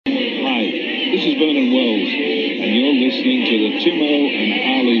this is Vernon Wells, and you're listening to the Timo and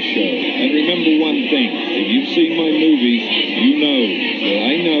Harley Show. And remember one thing, if you've seen my movie, you know that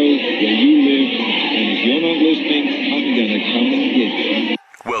I know where you live, and if you're not listening, I'm going to come and get you.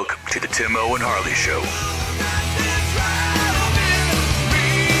 Welcome to the Timo and Harley Show.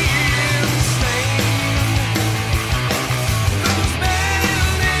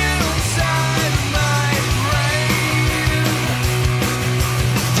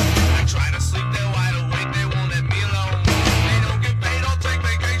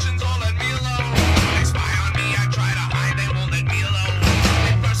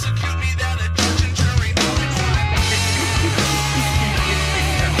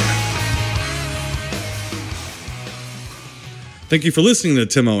 Thank you for listening to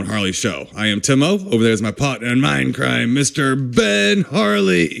the Timo and Harley Show. I am Timo. Over there is my partner in mind crime, Mr. Ben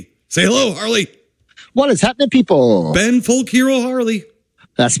Harley. Say hello, Harley. What is happening, people? Ben Folk Hero Harley.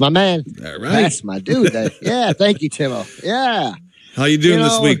 That's my man. All right. That's my dude. Yeah, thank you, Timo. Yeah. How you doing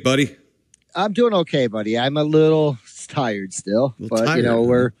this week, buddy? I'm doing okay, buddy. I'm a little tired still. But,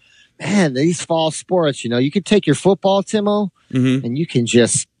 tired, these fall sports, you can take your football, Timo, and you can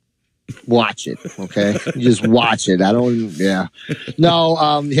just watch it, okay? You just watch it.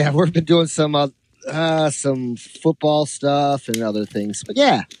 We've been doing some football stuff and other things. But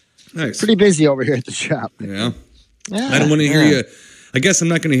yeah, nice. Pretty busy over here at the shop. Yeah. I don't want to hear you. I guess I'm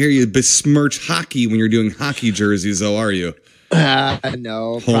not going to hear you besmirch hockey when you're doing hockey jerseys, though, are you?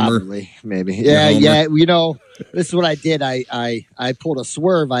 No, Homer. Probably, maybe. Yeah. This is what I did. I pulled a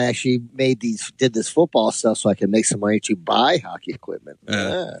swerve. I actually did this football stuff so I could make some money to buy hockey equipment.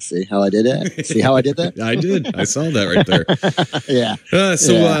 See how I did that? See how I did that? I did. I saw that right there. Yeah.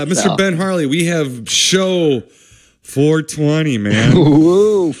 Mr. Ben Harley, we have show 420, man.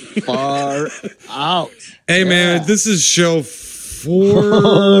 Ooh, far out. Hey, man, this is show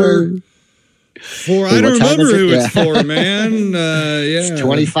 4. I don't remember who it's for, man. It's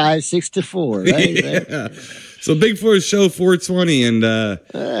 25-6-4, right? Yeah. So Bigfoot show 420, and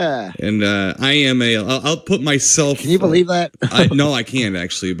I am I'll put myself. Can you believe that? No, I can't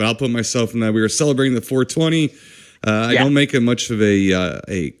actually, but I'll put myself in that. We were celebrating the 420. I don't make it much of a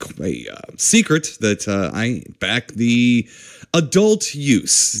secret that I back the adult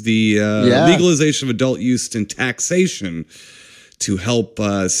use, the legalization of adult use and taxation, to help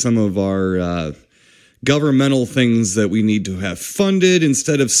some of our governmental things that we need to have funded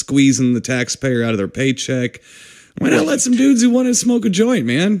instead of squeezing the taxpayer out of their paycheck. Why not let some dudes who want to smoke a joint,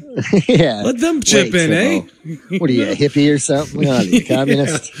 man? Yeah. Let them chip in, eh? What are you, a hippie or something? Are you a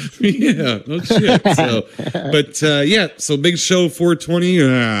communist? Yeah, no shit. So big show 420.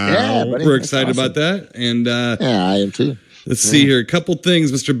 Buddy, we're excited awesome about that. And I am too. Let's see here. A couple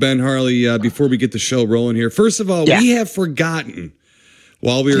things, Mr. Ben Harley, before we get the show rolling here. First of all, we have forgotten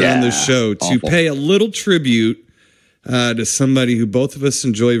while we were on the show to pay a little tribute to somebody who both of us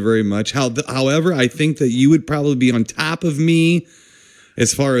enjoy very much. However, I think that you would probably be on top of me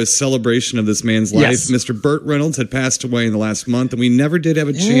as far as celebration of this man's life. Yes. Mr. Burt Reynolds had passed away in the last month, and we never did have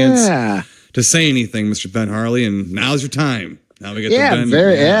a chance to say anything, Mr. Ben Harley, and now's your time. Now we get to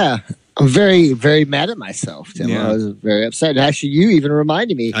Ben. I'm very, very mad at myself, Tim. I was very upset. And actually, you even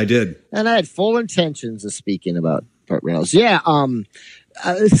reminded me. I did. And I had full intentions of speaking about Burt Reynolds.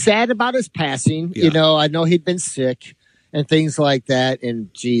 Sad about his passing. Yeah. I know he'd been sick and things like that.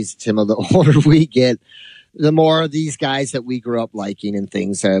 And geez, Tim, the older we get, the more of these guys that we grew up liking and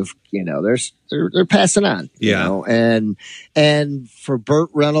things have, they're passing on. Yeah. And for Burt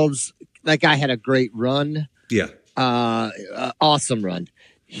Reynolds, that guy had a great run. Yeah. Awesome run.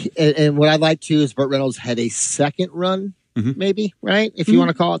 And what I like too is Burt Reynolds had a second run, maybe, right? If you want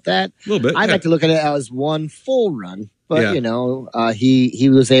to call it that. A little bit. I'd like to look at it as one full run. But, he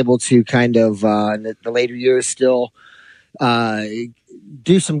was able to kind of, in the later years, still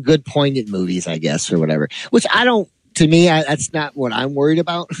do some good poignant movies, I guess, or whatever. Which that's not what I'm worried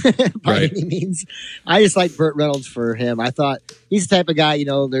about by any means. I just like Burt Reynolds for him. I thought he's the type of guy,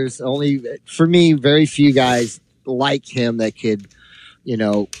 there's only, for me, very few guys like him that could,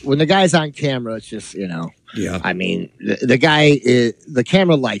 when the guy's on camera, it's just, I mean, the guy, the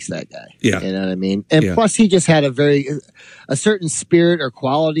camera likes that guy. Yeah. You know what I mean? And plus he just had a certain spirit or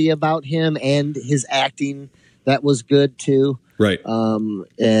quality about him and his acting that was good too. Right. I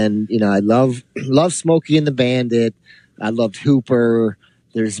love Smokey and the Bandit. I loved Hooper.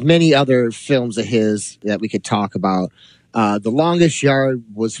 There's many other films of his that we could talk about. The Longest Yard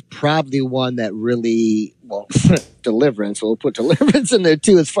was probably one that really, Deliverance. We'll put Deliverance in there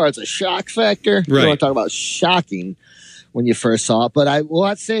too, as far as a shock factor. Right. You want to talk about shocking when you first saw it. But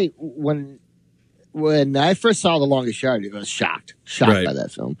I'd say when when I first saw The Longest Yard, I was shocked Right. by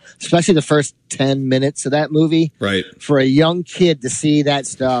that film, especially the first 10 minutes of that movie. Right. For a young kid to see that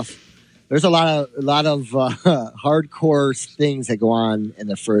stuff, there's a lot of hardcore things that go on in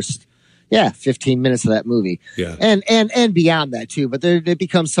the first 15 minutes of that movie. Yeah. And beyond that too, but it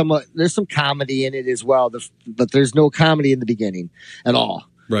becomes somewhat, there's some comedy in it as well, but there's no comedy in the beginning at all.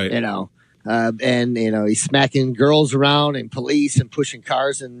 Right. You know. And you know, he's smacking girls around and police and pushing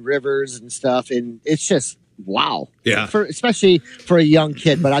cars in rivers and stuff, and it's just wow. Yeah. Especially for a young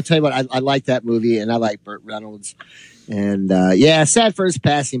kid. But I'll tell you what, I like that movie, and I like Burt Reynolds. And sad for his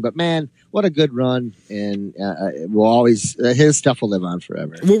passing, but man, what a good run! And will always his stuff will live on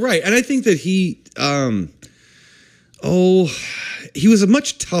forever. Well, right, and I think that he was a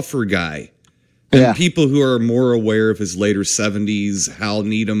much tougher guy than people who are more aware of his later 70s Hal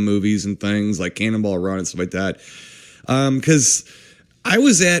Needham movies and things like Cannonball Run and stuff like that. Because I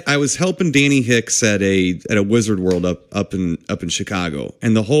was helping Danny Hicks at a Wizard World up in Chicago,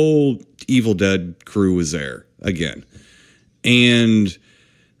 and the whole Evil Dead crew was there again, and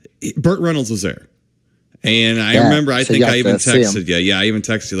Burt Reynolds was there. And I remember, I think I even texted you. Yeah, I even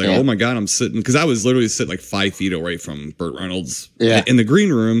texted you like, oh my God, I'm sitting, because I was literally sitting like 5 feet away from Burt Reynolds in the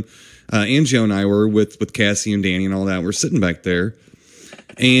green room. Angio and I were with Cassie and Danny and all that. We're sitting back there.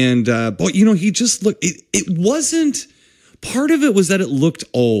 And, but you know, he just looked, it wasn't, part of it was that it looked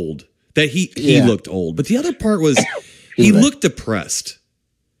old, that he looked old. But the other part was he looked depressed.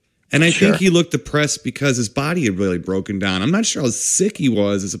 And I think he looked depressed because his body had really broken down. I'm not sure how sick he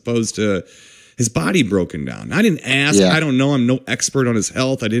was as opposed to his body broken down. I didn't ask. I don't know. I'm no expert on his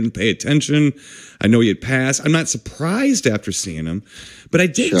health. I didn't pay attention. I know he had passed. I'm not surprised after seeing him, but I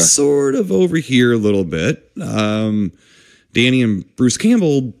did sort of overhear a little bit. Danny and Bruce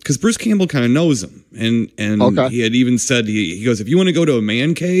Campbell, because Bruce Campbell kind of knows him. And he had even said, he goes, if you want to go to a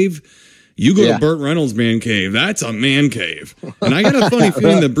man cave, you go to Burt Reynolds' man cave. That's a man cave. And I got a funny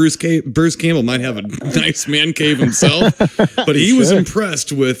feeling that Bruce Campbell might have a nice man cave himself, but he was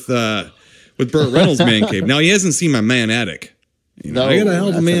impressed with Burt Reynolds' man cave. Now, he hasn't seen my man attic. You know, I got a hell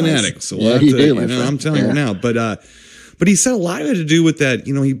of a man attic. So we'll have to, I'm telling you now. But he said a lot of it to do with that.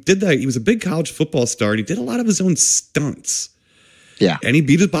 You know, he did that. He was a big college football star, and he did a lot of his own stunts. Yeah. And he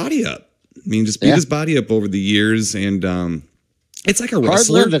beat his body up. I mean, just beat his body up over the years. And it's like a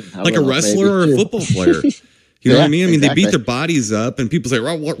wrestler, or a football player. You know what I mean? I mean, they beat their bodies up, and people say,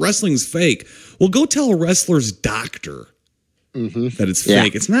 well, wrestling's fake. Well, go tell a wrestler's doctor that it's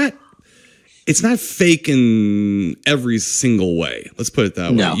fake. It's not fake in every single way. Let's put it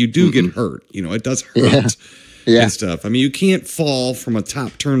that way. You do get hurt. You know, it does hurt and stuff. I mean, you can't fall from a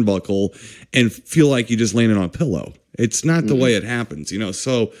top turnbuckle and feel like you just landed on a pillow. It's not the way it happens, you know.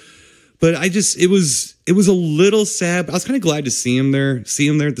 So, but it was a little sad. I was kind of glad to see him there at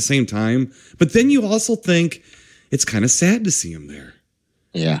the same time. But then you also think it's kind of sad to see him there.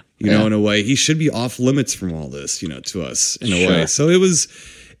 Yeah. You know, in a way, he should be off limits from all this, you know, to us in a way. So it was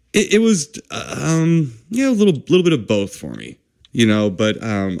a little bit of both for me, you know, but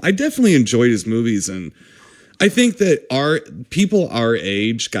I definitely enjoyed his movies. And I think that people our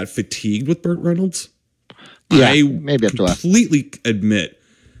age got fatigued with Burt Reynolds. I maybe completely admit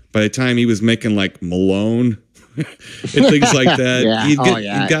by the time he was making like Malone and things like that, he'd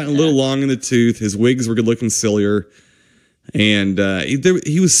gotten a little long in the tooth. His wigs were looking sillier. And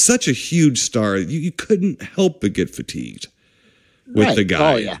he was such a huge star. You couldn't help but get fatigued with the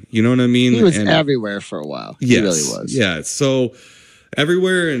guy. Oh, yeah. You know what I mean? He was everywhere for a while. Yes, he really was. Yeah. So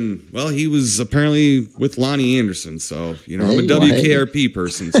everywhere. And, well, he was apparently with Lonnie Anderson. So, you know, I'm a WKRP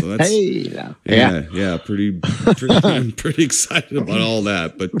person. So that's pretty excited about all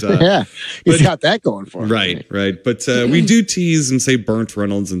that. But he's got that going for him. Right. But we do tease and say Burnt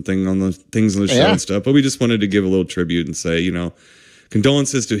Reynolds and things on the show and stuff. But we just wanted to give a little tribute and say, you know,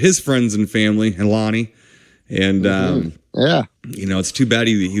 condolences to his friends and family and Lonnie. And, you know, it's too bad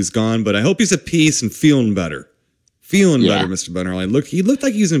he's gone, but I hope he's at peace and feeling better. Better, Mr. Ben Harley. He looked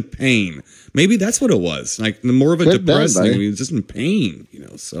like he was in pain. Maybe that's what it was. Like the more of a depressed thing. He was just in pain, you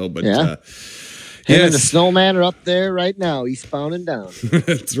know. So, but him and the snowman are up there right now. He's spawning down.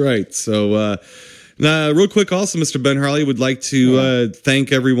 That's right. So, real quick, also, Mr. Ben Harley would like to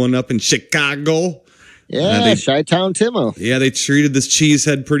thank everyone up in Chicago. Yeah, Chi-Town Timo. Yeah, they treated this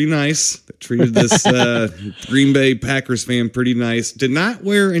cheesehead pretty nice. They treated this Green Bay Packers fan pretty nice. Did not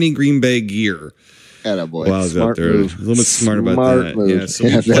wear any Green Bay gear. Attaboy. While I was up there. Move. A little bit smart about that. Move. Yeah, so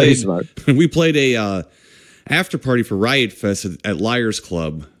we played a after party for Riot Fest at Liars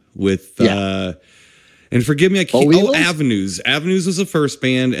Club with and forgive me, Avenues. Avenues was the first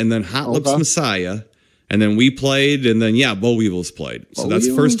band, and then Hot Lips Messiah, And then we played, and then, Boll Weevils played. So that's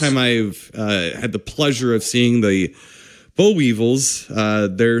the first time I've had the pleasure of seeing the Boll Weevils.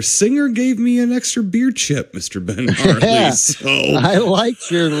 Their singer gave me an extra beer chip, Mr. Ben Harley. So I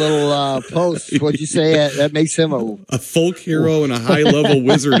liked your little post. What'd you say? That makes him a folk hero and a high-level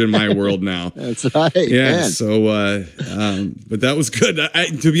wizard in my world now. That's right. Yeah, man. so, but that was good.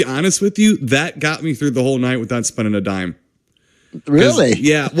 To be honest with you, that got me through the whole night without spending a dime. Really?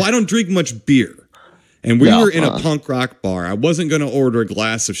 Yeah. Well, I don't drink much beer. And we were in a punk rock bar. I wasn't going to order a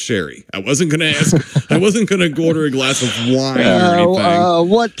glass of sherry. I wasn't going to order a glass of wine or anything.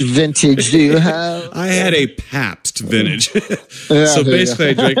 What vintage do you have? I had a Pabst vintage. So basically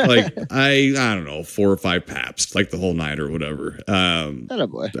I drank like, I don't know, 4 or 5 Pabst, like the whole night or whatever. I'm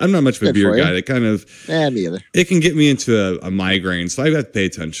not much of a beer guy. It kind of, me either. It can get me into a migraine. So I got to pay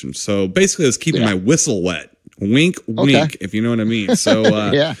attention. So basically I was keeping my whistle wet. Wink, wink, if you know what I mean.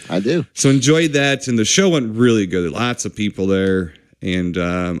 So, yeah, I do. So enjoyed that, and the show went really good. Lots of people there, and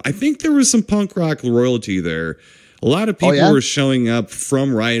I think there was some punk rock royalty there. A lot of people were showing up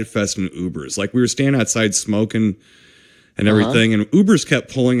from Riot Fest and Ubers. Like we were standing outside smoking and everything, and Ubers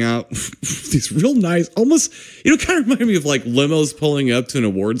kept pulling out these real nice, almost, kind of reminded me of like limos pulling up to an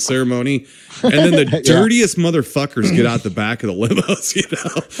award ceremony. And then the dirtiest motherfuckers get out the back of the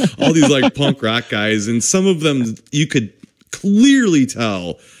limos, all these like punk rock guys. And some of them, you could clearly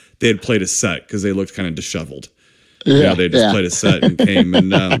tell they had played a set because they looked kind of disheveled. They just played a set and came.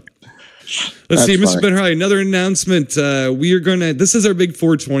 And let's see, Mr. Ben Harley, another announcement. This is our big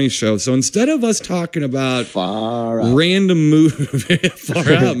 420 show. So instead of us talking about random movies,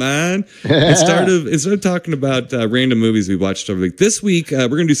 far out, man. Instead of talking about random movies we watched over the week, this week we're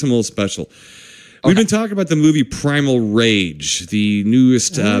going to do something a little special. We've been talking about the movie Primal Rage, the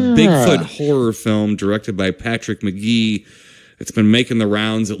newest Bigfoot horror film directed by Patrick McGee. It's been making the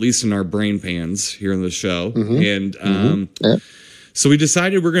rounds, at least in our brain pans here on the show. And so we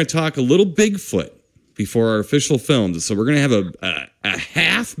decided we're going to talk a little Bigfoot before our official film. So we're going to have a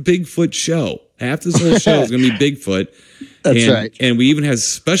half Bigfoot show. Half this whole show is going to be Bigfoot. That's right. And we even have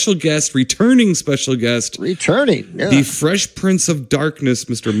returning special guest. The Fresh Prince of Darkness,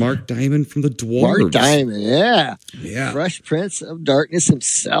 Mr. Marc Diamond from the Dwarves. Marc Diamond, yeah. Fresh Prince of Darkness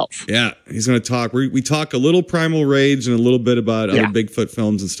himself. Yeah, he's going to talk. We talk a little Primal Rage and a little bit about other Bigfoot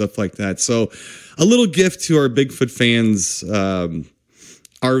films and stuff like that. So a little gift to our Bigfoot fans,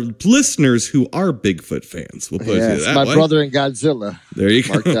 our listeners who are Bigfoot fans. We'll put it that my way. brother in Godzilla. There you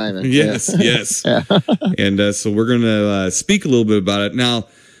go. Marc Diamond. yes. And so we're going to speak a little bit about it. Now,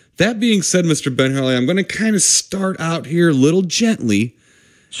 that being said, Mr. Ben Harley, I'm going to kind of start out here a little gently.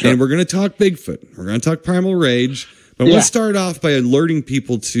 Sure. And we're going to talk Bigfoot. We're going to talk Primal Rage. But we'll start off by alerting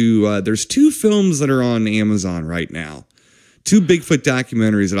people to there's 2 films that are on Amazon right now. 2 Bigfoot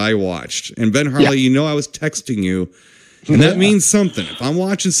documentaries that I watched. And Ben Harley, I was texting you. And that means something. If I'm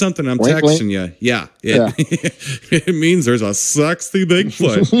watching something, I'm texting you. It means there's a sexy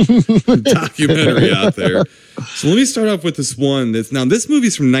Bigfoot documentary out there. So let me start off with this one. This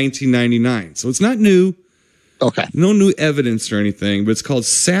movie's from 1999, so it's not new. Okay. No new evidence or anything, but it's called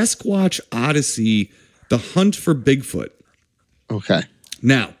Sasquatch Odyssey, The Hunt for Bigfoot. Okay.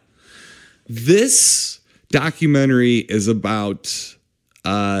 Now, this documentary is about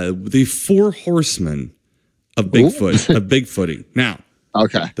the 4 horsemen of Bigfoot, of Bigfooting. Now,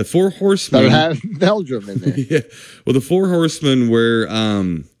 the 4 horsemen. Better have Meldrum in there. Well, the 4 horsemen were,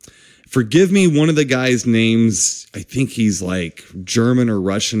 forgive me, one of the guys' names, I think he's like German or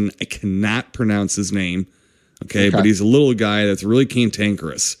Russian. I cannot pronounce his name. Okay. But he's a little guy that's really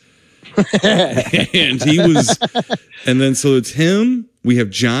cantankerous. And he was, and then so it's him. We have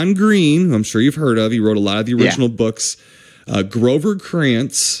John Green, who I'm sure you've heard of. He wrote a lot of the original books. Grover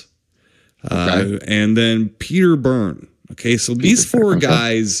Krantz. And then Peter Byrne. Okay, so these 4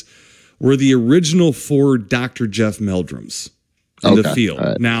 guys were the original 4 Dr. Jeff Meldrums in the field.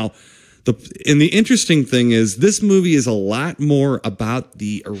 Right. Now, the interesting thing is this movie is a lot more about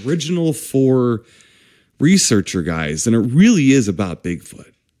the original 4 researcher guys than it really is about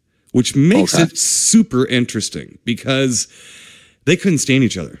Bigfoot, which makes it super interesting because they couldn't stand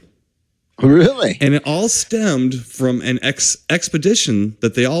each other. Really? And it all stemmed from an expedition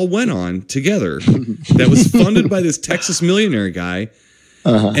that they all went on together that was funded by this Texas millionaire guy.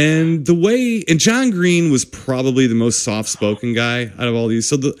 And John Green was probably the most soft-spoken guy out of all these.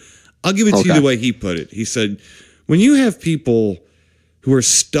 So I'll give it to you the way he put it. He said, when you have people who are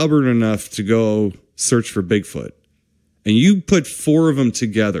stubborn enough to go search for Bigfoot, and you put 4 of them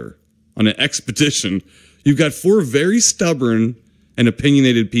together on an expedition, you've got 4 very stubborn and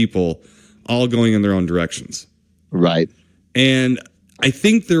opinionated people all going in their own directions. Right. And I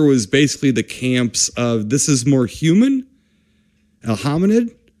think there was basically the camps of this is more human, a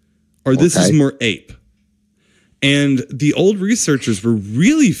hominid, or this is more ape. And the old researchers were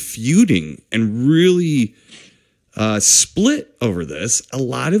really feuding and really split over this. A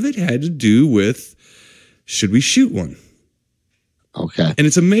lot of it had to do with, should we shoot one? Okay. And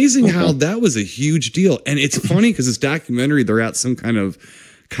it's amazing how that was a huge deal. And it's funny because this documentary, they're at some kind of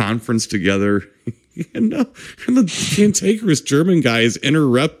conference together. And the cantankerous German guy is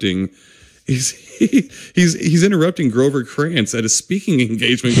interrupting. He's interrupting Grover Krantz at a speaking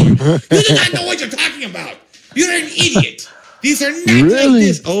engagement going, you do not know what you're talking about. You're an idiot. These are not like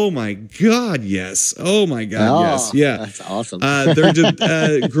this. Oh my God, yes. Oh my God, yes. Yeah. That's awesome.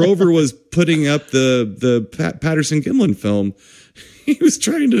 Grover was putting up the Patterson Gimlin film. He was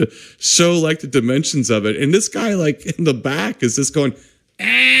trying to show like the dimensions of it. And this guy like in the back is just going,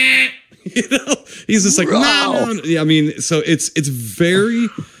 you know, he's just like, no. Yeah, I mean, so it's very,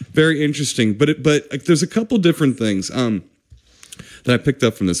 very interesting. But there's a couple different things that I picked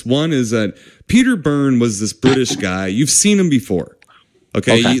up from this. One is that Peter Byrne was this British guy. You've seen him before.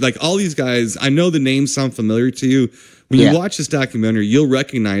 Okay. Like all these guys, I know the names sound familiar to you. When you watch this documentary, you'll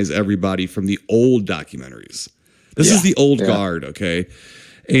recognize everybody from the old documentaries. This is the old guard, okay?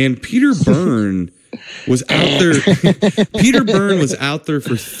 And Peter Byrne was out there. Peter Byrne was out there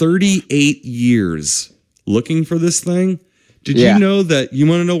for 38 years looking for this thing. Did you know that? You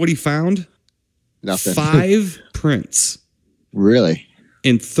want to know what he found? Nothing. 5 prints. Really?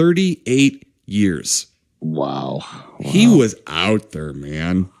 In 38 years. Wow. He was out there,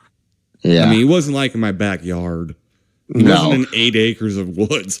 man. Yeah. I mean, he wasn't like in my backyard. He wasn't in 8 acres of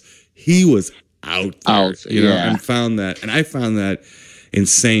woods. He was out there, you know, and found that. And I found that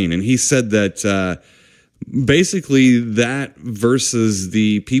insane. And he said that basically that versus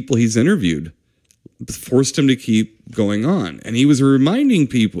the people he's interviewed forced him to keep going on. And he was reminding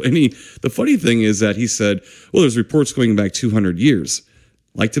people. And the funny thing is that he said, well, there's reports going back 200 years.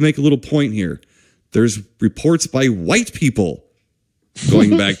 I'd like to make a little point here. There's reports by white people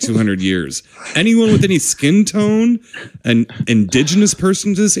going back 200 years. Anyone with any skin tone, an indigenous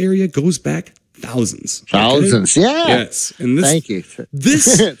person to this area goes back thousands. Thousands, yeah. Yes. And this, thank you.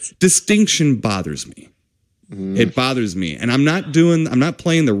 This distinction bothers me. It bothers me. And I'm not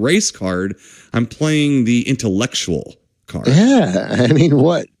playing the race card. I'm playing the intellectual card. Yeah. I mean,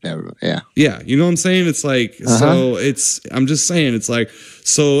 what? Yeah. Yeah. You know what I'm saying? It's like, so I'm just saying, it's like,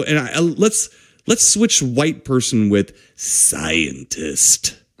 so, and let's switch white person with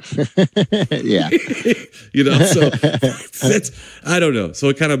scientist. Yeah. You know, so that's, I don't know. So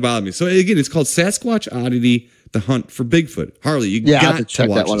it kind of bothered me. So again, it's called Sasquatch Oddity, The Hunt for Bigfoot. Harley, you got to check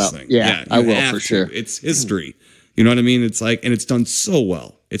that one out. Thing. Yeah, I will for sure. It's history. You know what I mean? It's like, and it's done so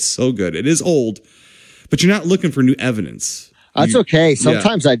well. It's so good. It is old, but you're not looking for new evidence. That's okay.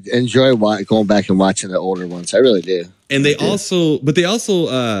 Sometimes I enjoy going back and watching the older ones. I really do. And they also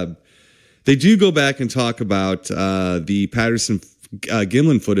do go back and talk about the Patterson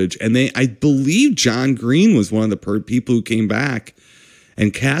Gimlin footage, and I believe John Green was one of the people who came back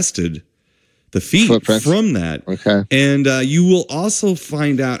and casted the feet from that. Okay, and you will also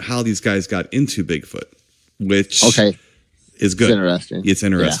find out how these guys got into Bigfoot, which is good. It's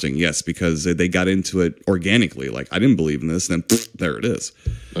interesting, yes, because they got into it organically. Like, I didn't believe in this, and then there it is.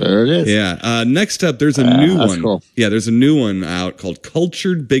 There it is. Yeah. Next up, there's a new one. Cool. Yeah, there's a new one out called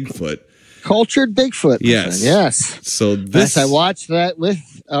Cultured Bigfoot. Cultured Bigfoot. Yes. Yes. So this, I watched that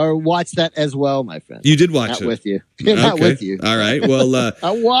watched that as well, my friend. You did watch it. Not with you. Not with you. All right. Well,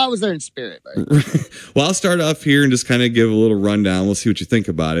 I was there in spirit. Well, I'll start off here and just kind of give a little rundown. We'll see what you think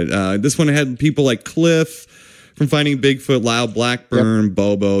about it. This one had people like Cliff from Finding Bigfoot, Lyle Blackburn,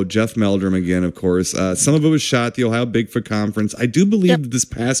 Bobo, Jeff Meldrum again, of course. Some of it was shot at the Ohio Bigfoot Conference. I do believe that this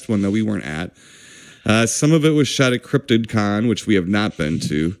past one that we weren't at. Some of it was shot at Cryptid Con, which we have not been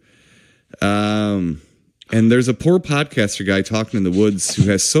to. And there's a poor podcaster guy talking in the woods who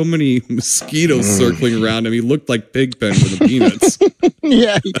has so many mosquitoes circling around him. He looked like Pigpen with the peanuts.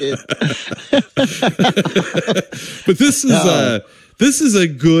 Yeah, he did. But this is a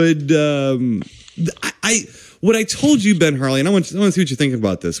good, what I told you, Ben Harley, and I want to see what you think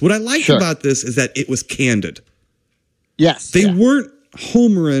about this. What I like about this is that it was candid. Yes. They weren't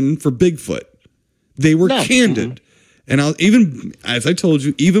homering for Bigfoot. They were candid. And as I told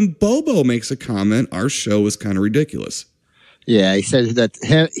you, even Bobo makes a comment. Our show was kind of ridiculous. Yeah, he said that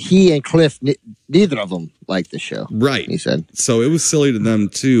he and Cliff, neither of them liked the show. Right. He said. So it was silly to them,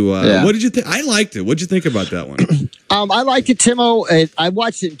 too. What did you think? I liked it. What did you think about that one? I liked it, Timo. I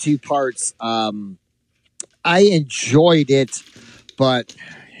watched it in 2 parts. I enjoyed it, but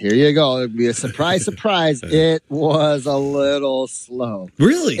here you go. It'd be a surprise, surprise. It was a little slow.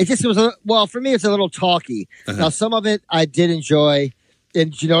 Really? It just was, for me, it's a little talky. Now, some of it I did enjoy. And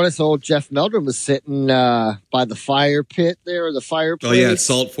did you notice old Jeff Meldrum was sitting by the fire pit there, or the fireplace? Oh, yeah,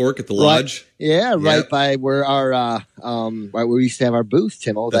 Salt Fork at the lodge. Right by where our, right where we used to have our booth,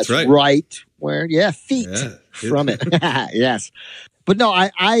 Timo. That's right where, feet from it. Yes. But no,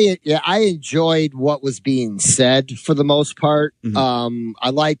 I enjoyed what was being said for the most part. Mm-hmm.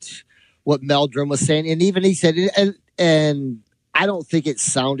 I liked what Meldrum was saying. And even he said, and I don't think it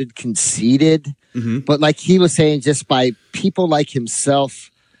sounded conceited, but like he was saying, just by people like himself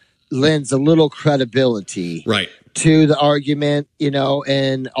lends a little credibility to the argument,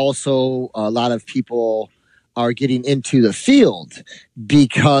 and also a lot of people are getting into the field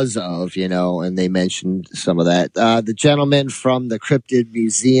because of, and they mentioned some of that. The gentleman from the Cryptid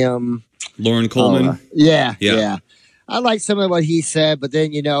Museum, Lauren Coleman. Yeah. I like some of what he said, but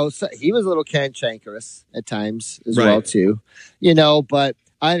then, so he was a little cantankerous at times as well, too. But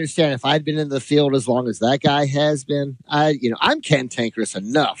I understand if I'd been in the field as long as that guy has been, I'm cantankerous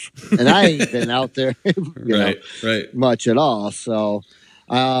enough, and I ain't been out there, much at all. So,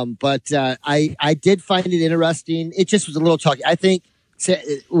 but I did find it interesting. It just was a little talky. I think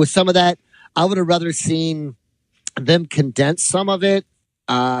with some of that, I would have rather seen them condense some of it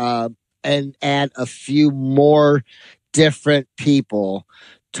and add a few more different people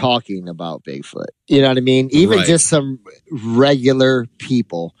talking about Bigfoot. You know what I mean? Even just some regular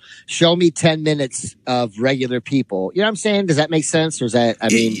people. Show me 10 minutes of regular people. You know what I'm saying? Does that make sense? Or is that,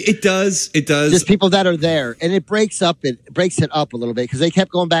 it does. It does. Just people that are there. And it breaks it up a little bit, because they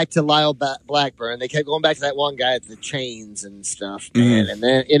kept going back to Lyle Blackburn. They kept going back to that one guy with the chains and stuff, man. And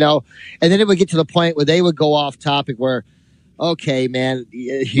then, and then it would get to the point where they would go off topic where, okay, man,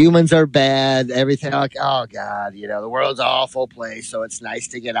 humans are bad, everything. Like, oh, God, the world's an awful place, so it's nice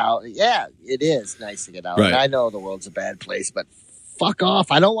to get out. Yeah, it is nice to get out. And I know the world's a bad place, but fuck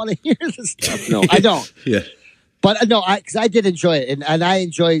off. I don't want to hear this stuff. No, I don't. But no, because I did enjoy it, and I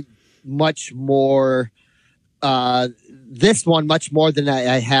enjoyed much more this one much more than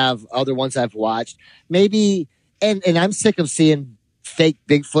I have other ones I've watched. Maybe, and I'm sick of seeing fake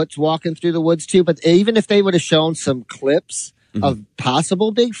Bigfoots walking through the woods too, but even if they would have shown some clips of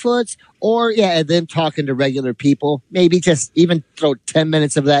possible Bigfoots, or them talking to regular people, maybe just even throw 10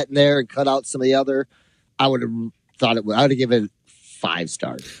 minutes of that in there and cut out some of the other, I would have thought I would have given it 5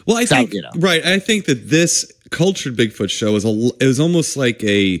 stars. Well, I think I think that this cultured Bigfoot show is almost like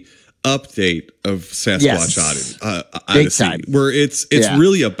a update of Sasquatch Odyssey, where it's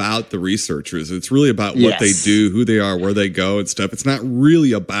really about the researchers. It's really about what they do, who they are, where they go, and stuff. It's not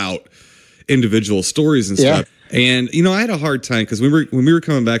really about individual stories and stuff. And I had a hard time because when we were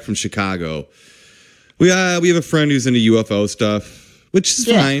coming back from Chicago, we have a friend who's into UFO stuff, which is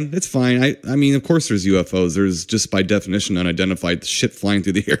fine. It's fine. I mean, of course, there's UFOs. There's just by definition unidentified shit flying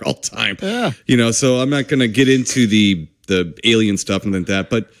through the air all the time. So I'm not going to get into the alien stuff and like that,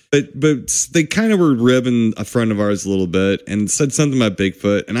 but they kind of were ribbing a friend of ours a little bit and said something about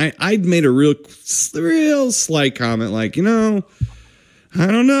Bigfoot, and I'd made a real slight comment like, I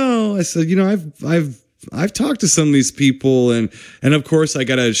don't know. I said, I've talked to some of these people, and of course I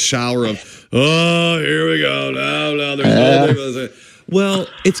got a shower of, oh, here we go. No, there's well,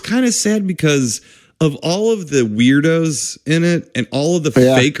 it's kind of sad because of all of the weirdos in it and all of the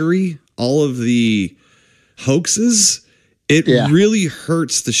fakery, all of the hoaxes. It really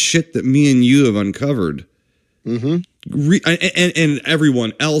hurts the shit that me and you have uncovered. And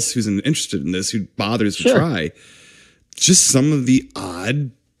everyone else who's interested in this, who bothers to try. Just some of the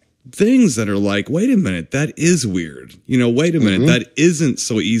odd things that are like, wait a minute, that is weird. Wait a minute, that isn't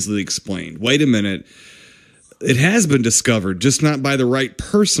so easily explained. Wait a minute, it has been discovered, just not by the right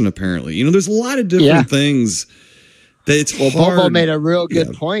person, apparently. There's a lot of different things. Bobo made a real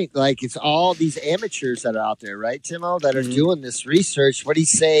good point. Like, it's all these amateurs that are out there, right, Timo, that are doing this research. What do you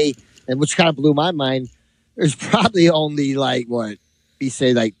say? And which kind of blew my mind. There's probably only 10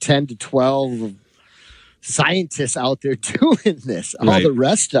 to 12 scientists out there doing this. All the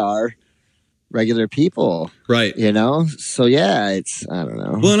rest are regular people, right? So it's, I don't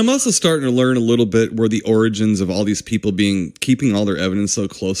know. Well, and I'm also starting to learn a little bit where the origins of all these people keeping all their evidence so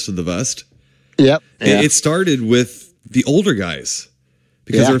close to the vest. It started with the older guys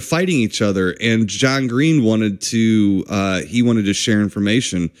because they're fighting each other, and John Green wanted to share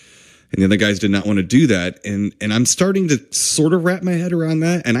information, and the other guys did not want to do that. And I'm starting to sort of wrap my head around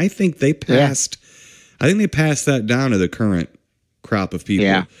that, and I think they passed. I think they passed that down to the current crop of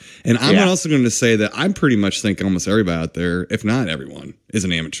people. And I'm also going to say that I pretty much think almost everybody out there, if not everyone, is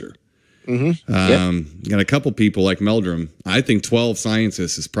an amateur. Got a couple people like Meldrum. I think 12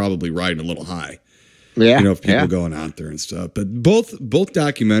 scientists is probably riding a little high. Yeah, you know, if people going out there and stuff. But both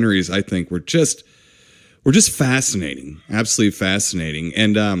documentaries, I think, were just fascinating, absolutely fascinating.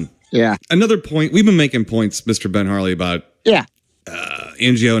 And another point, we've been making points, Mr. Ben Harley, about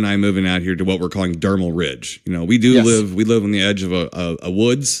Angio and I moving out here to what we're calling Dermal Ridge. You know, we live on the edge of a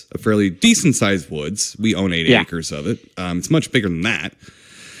woods, a fairly decent sized woods. We own 8 acres of it. It's much bigger than that.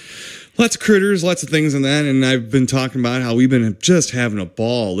 Lots of critters, lots of things in that. And I've been talking about how we've been just having a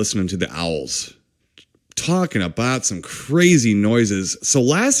ball listening to the owls, talking about some crazy noises. So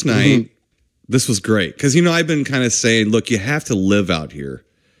last night, this was great. Because, you know, I've been kind of saying, look, you have to live out here.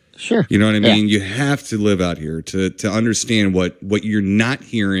 Sure. You know what I mean? You have to live out here to understand what you're not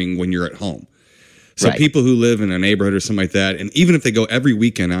hearing when you're at home. So people who live in a neighborhood or something like that, and even if they go every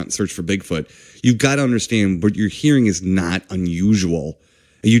weekend out and search for Bigfoot, you've got to understand what you're hearing is not unusual.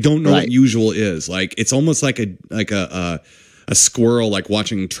 You don't know what usual is. Like, it's almost like a squirrel, like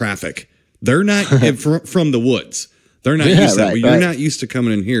watching traffic. They're not from the woods. They're not used to that. You're not used to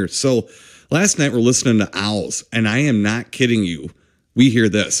coming in here. So last night we're listening to owls, and I am not kidding you. We hear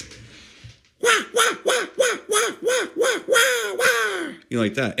this. You know,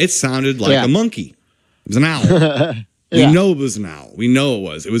 like that. It sounded like a monkey. It was an owl. We know it was an owl. We know it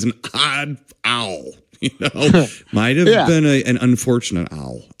was. It was an odd owl. You know, might have been an unfortunate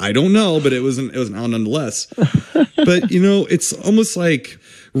owl. I don't know, but it was an owl nonetheless. But you know, it's almost like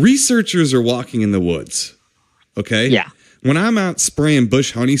researchers are walking in the woods. Okay. Yeah. When I'm out spraying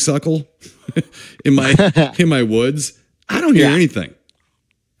bush honeysuckle in my woods, I don't hear anything.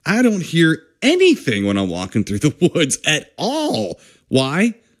 I don't hear anything when I'm walking through the woods at all.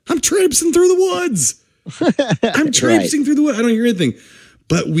 Why? I'm traipsing through the woods. I'm traipsing through the woods. I don't hear anything.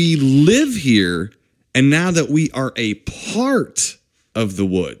 But we live here. And now that we are a part of the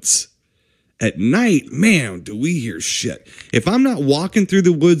woods, at night, man, do we hear shit. If I'm not walking through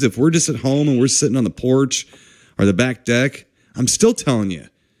the woods, if we're just at home and we're sitting on the porch or the back deck, I'm still telling you,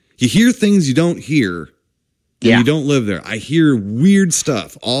 you hear things you don't hear when you don't live there. I hear weird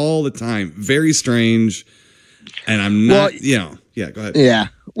stuff all the time, very strange, and I'm not, go ahead. Yeah.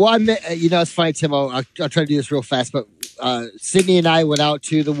 Well, it's funny, Timo. I'll try to do this real fast, but Sydney and I went out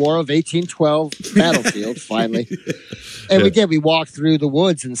to the War of 1812 battlefield finally, and we walked through the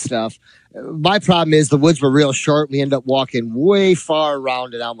woods and stuff. My problem is the woods were real short. We ended up walking way far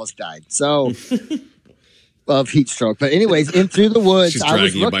around and almost died. So of heat stroke. But anyways, in through the woods, she's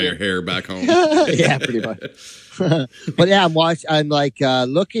dragging you by your hair back home. Yeah, pretty much. But yeah, I'm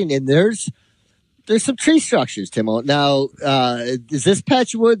looking, and there's some tree structures, Timo. Now, is this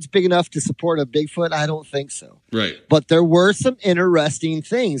patch of woods big enough to support a Bigfoot? I don't think so. Right. But there were some interesting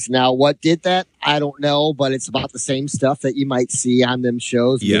things. Now, what did that? I don't know, but it's about the same stuff that you might see on them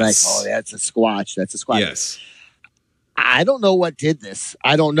shows. Yes. Be like, oh, that's a squatch. That's a squatch. Yes. I don't know what did this.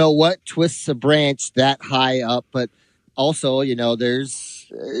 I don't know what twists a branch that high up, but also, you know, there's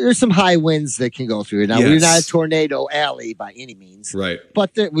some high winds that can go through. Now, we're not a tornado alley by any means. Right.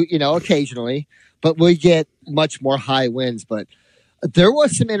 But, occasionally. But we get much more high winds. But there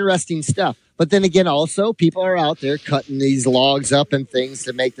was some interesting stuff. But then again, also, people are out there cutting these logs up and things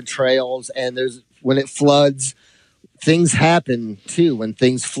to make the trails. And when it floods, things happen, too. When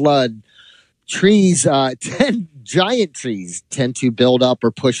things flood, giant trees tend to build up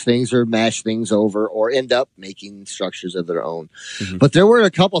or push things or mash things over or end up making structures of their own. Mm-hmm. But there were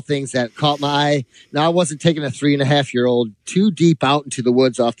a couple things that caught my eye. Now, I wasn't taking a 3.5-year-old too deep out into the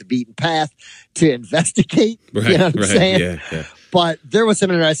woods off the beaten path to investigate. Right, you know what I'm saying? Yeah. But there was some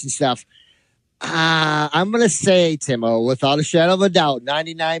interesting stuff. I'm going to say, Timo, without a shadow of a doubt,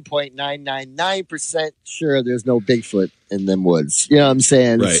 99.999% sure there's no Bigfoot in them woods. You know what I'm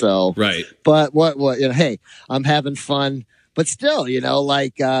saying? Right, so, right. But hey, I'm having fun. But still, there's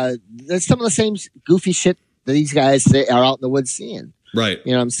some of the same goofy shit that these guys are out in the woods seeing. Right.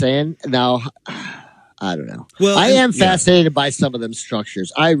 You know what I'm saying? Now, I don't know. Well, I am fascinated by some of them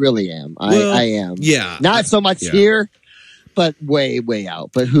structures. I really am. I am. Yeah. Not so much here. But way, way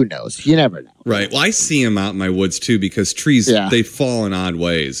out. But who knows? You never know. Right. Well, I see them out in my woods, too, because trees, they fall in odd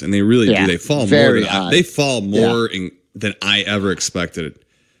ways. And they really do. They fall very more odd. They fall more than I ever expected.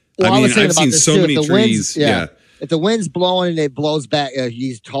 Well, I've seen so many trees. If the wind's blowing and it blows back,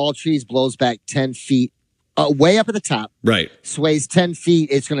 these tall trees blows back 10 feet, way up at the top. Right. Sways 10 feet,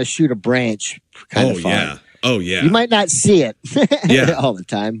 it's going to shoot a branch kind of far. Oh, yeah. You might not see it all the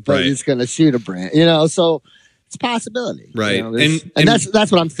time, but it's going to shoot a branch. So... it's a possibility. Right. And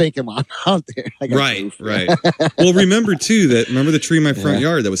that's what I'm thinking while I'm out there. Right. Well, remember the tree in my front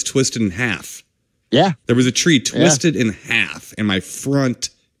yard that was twisted in half? Yeah. There was a tree twisted in half in my front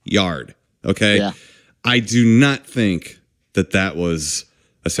yard. Okay. Yeah. I do not think that was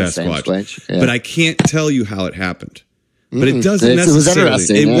a Sasquatch, but I can't tell you how it happened. But it doesn't necessarily.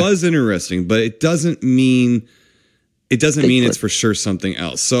 It was interesting, but it doesn't mean it's for sure something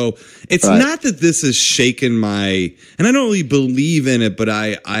else. So it's not that this has shaken my, and I don't really believe in it, but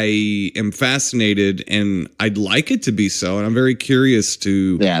I am fascinated and I'd like it to be so. And I'm very curious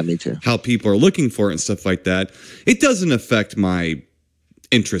to me too. How people are looking for it and stuff like that. It doesn't affect my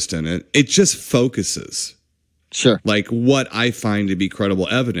interest in it. It just focuses. Sure. Like what I find to be credible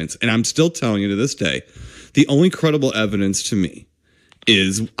evidence. And I'm still telling you to this day, the only credible evidence to me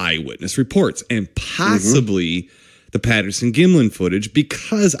is eyewitness reports and possibly the Patterson-Gimlin footage,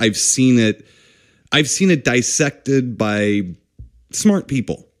 because I've seen it dissected by smart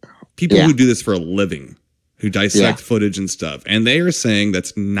people who do this for a living, who dissect footage and stuff. And they are saying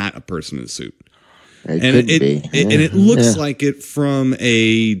that's not a person in a suit. It looks like it from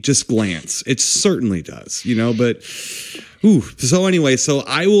a just glance. It certainly does, but so anyway,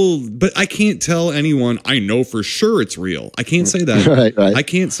 but I can't tell anyone I know for sure it's real. I can't say that. Right. I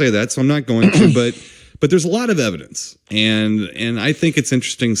can't say that, so I'm not going to, but there's a lot of evidence and I think it's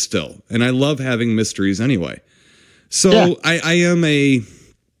interesting still. And I love having mysteries anyway. So I'm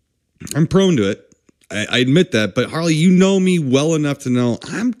prone to it. I admit that, but Harley, you know me well enough to know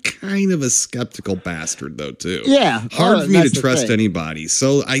I'm kind of a skeptical bastard, though, too. Yeah. Hard for me to trust anybody.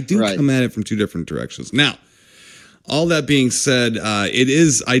 So I do come at it from two different directions. Now, all that being said,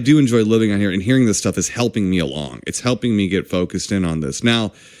 I do enjoy living on here, and hearing this stuff is helping me along. It's helping me get focused in on this.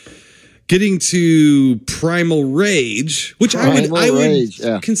 Now, getting to Primal Rage, which I would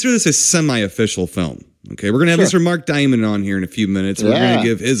consider this a semi-official film. Okay, we're going to have Mr. Marc Diamond on here in a few minutes. We're going to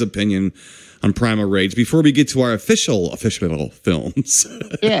give his opinion on Primal Rage before we get to our official films.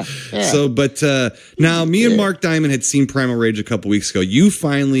 So, but now me and Marc Diamond had seen Primal Rage a couple weeks ago. You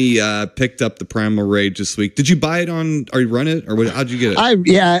finally picked up the Primal Rage this week. Did you buy it or run it, or how'd you get it?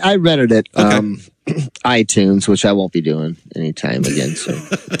 I rented it. Okay. iTunes, which I won't be doing anytime again. So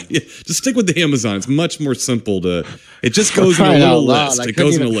just stick with the Amazon. It's much more simple to. It just goes in a little list. It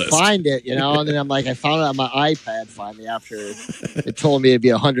goes in a list. Find it, and then I'm like, I found it on my iPad finally after it told me it'd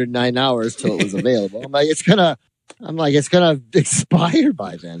be 109 hours till it was available. I'm like, it's gonna expire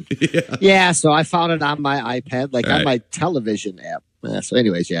by then. Yeah. So I found it on my iPad, on my television app. So,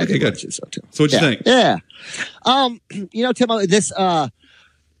 anyways, I did watch it. So too. So what you think? Yeah. Tim, this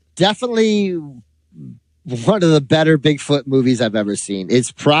definitely one of the better Bigfoot movies I've ever seen.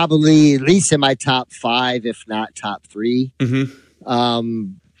 It's probably at least in my top 5, if not top 3.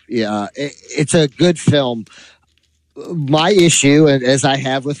 It's a good film. My issue, and as I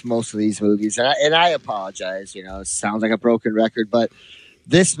have with most of these movies, and I apologize, it sounds like a broken record, but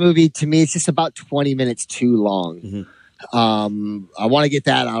this movie to me is just about 20 minutes too long. I want to get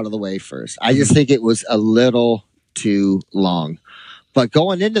that out of the way first. I just think it was a little too long. But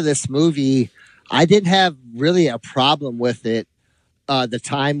going into this movie, I didn't have really a problem with it, the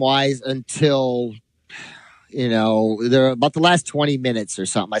time-wise, until, there about the last 20 minutes or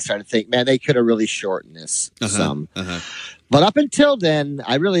something, I started to think, man, they could have really shortened this some. But up until then,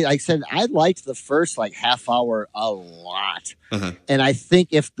 I liked the first half hour a lot. And I think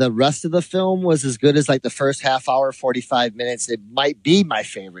if the rest of the film was as good as the first half hour, 45 minutes, it might be my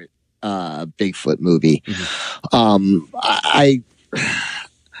favorite Bigfoot movie.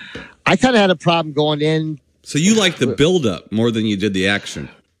 I kind of had a problem going in. So you liked the build-up more than you did the action?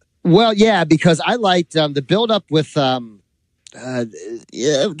 Well, yeah, because I liked the build-up with the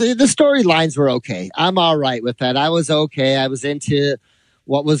storylines were okay. I'm all right with that. I was okay. I was into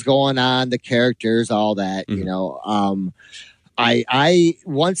what was going on, the characters, all that. I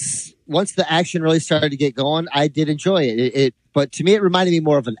once the action really started to get going, I did enjoy it. But to me, it reminded me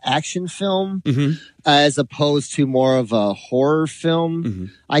more of an action film as opposed to more of a horror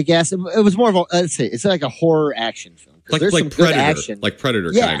film. I guess it was more of it's like a horror action film. Like Predator, action. Like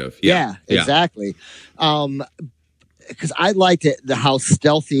Predator, kind of. Yeah, exactly. Because I liked it, how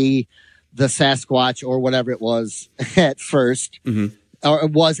stealthy the Sasquatch or whatever it was at first. Or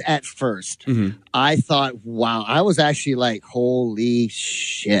it was at first. I thought, wow, I was actually like, holy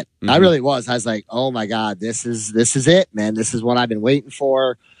shit. I really was. I was like, oh my God, this is it, man. This is what I've been waiting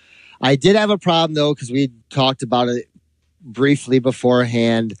for. I did have a problem though, because we talked about it briefly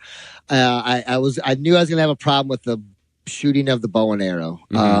beforehand. I knew I was gonna have a problem with the shooting of the bow and arrow.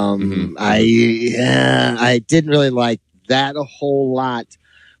 I didn't really like that a whole lot,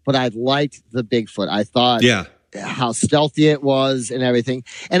 but I liked the Bigfoot. I thought how stealthy it was and everything.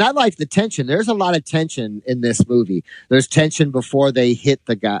 And I like the tension. There's a lot of tension in this movie. There's tension before they hit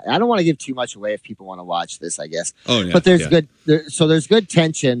the guy. I don't want to give too much away if people want to watch this, I guess. Oh, yeah. But there's there's good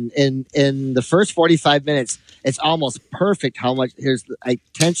tension in the first 45 minutes. It's almost perfect how much there's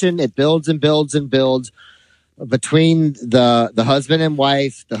tension. It builds and builds and builds between the husband and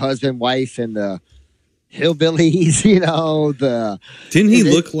wife, and the hillbillies, didn't he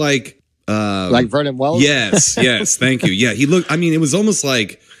look like Vernon Wells? Yes, thank you. Yeah, he looked. I mean, it was almost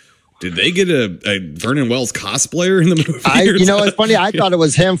like, did they get a Vernon Wells cosplayer in the movie? It's funny. I thought it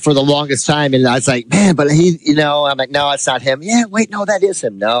was him for the longest time, and I was like, man, but he, I'm like, no, it's not him. Yeah, wait, no, that is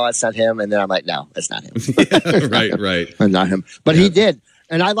him. No, it's not him. And then I'm like, no, it's not him. Yeah, right. Not him. But he did,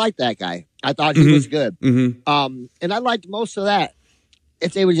 and I liked that guy. I thought he was good. Mm-hmm. And I liked most of that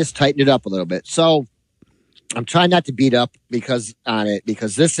if they would just tighten it up a little bit. So I'm trying not to beat up because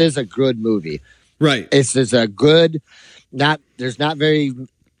this is a good movie. Right. This is a good, there's not very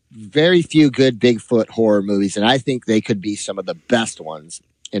few good Bigfoot horror movies. And I think they could be some of the best ones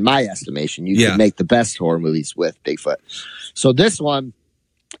in my estimation. You could make the best horror movies with Bigfoot. So this one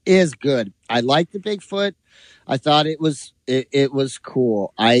is good. I like the Bigfoot. I thought it was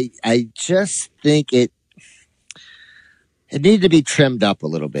cool. I just think it needed to be trimmed up a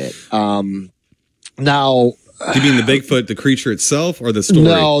little bit. Now, do you mean the Bigfoot, the creature itself, or the story?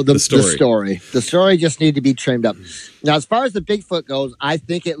 No, the story. The story just needed to be trimmed up. Now, as far as the Bigfoot goes, I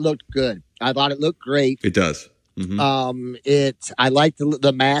think it looked good. I thought it looked great. It does. Mm-hmm. I like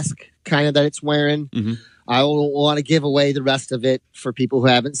the mask kind of that it's wearing. Mm-hmm. I don't want to give away the rest of it for people who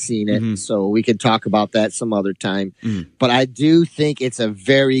haven't seen it, so we could talk about that some other time. Mm-hmm. But I do think it's a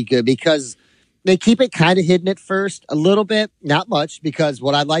very good, because they keep it kind of hidden at first, a little bit, not much, because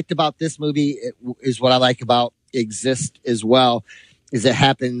what I liked about this movie is what I like about Exist as well, is it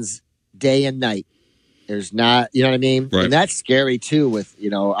happens day and night. There's not, you know what I mean? Right. And that's scary too, with,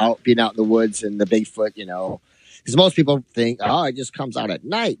 being out in the woods and the Bigfoot, because most people think, oh, it just comes out at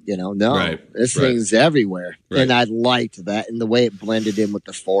night, no, this thing's everywhere. Right. And I liked that, and the way it blended in with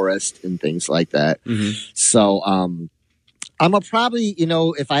the forest and things like that. Mm-hmm. So, I'm probably,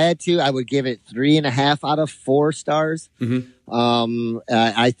 if I had to, I would give it 3.5 out of 4 stars. Mm-hmm.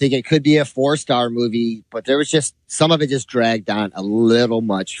 I think it could be a 4-star movie, but there was just some of it just dragged on a little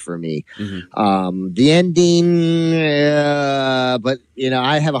much for me. Mm-hmm. The ending, but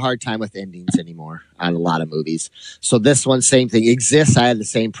I have a hard time with endings anymore on a lot of movies. So this one, same thing. Exists. I had the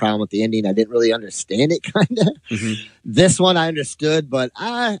same problem with the ending. I didn't really understand it, kind of. Mm-hmm. This one I understood, but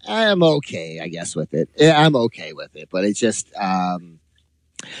I am okay, I guess, with it. Yeah, I'm okay with it, but it's just, I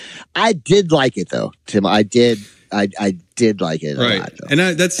did like it though, Tim. I did like it a lot, though. And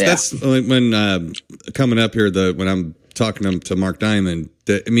that's when coming up here, when I'm talking to Marc Diamond,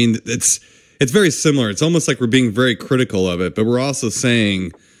 it's very similar. It's almost like we're being very critical of it, but we're also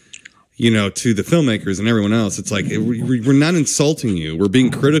saying, to the filmmakers and everyone else, it's like we're not insulting you. We're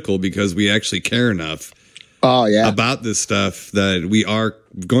being critical because we actually care enough about this stuff that we are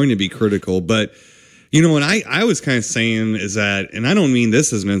going to be critical. But what I was kind of saying is that, and I don't mean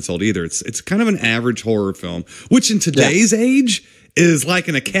this as an insult either, it's kind of an average horror film, which in today's age is like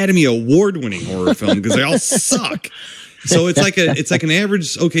an Academy Award-winning horror film because they all suck. So it's like an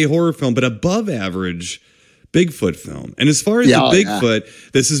average, okay, horror film, but above average Bigfoot film. And as far as the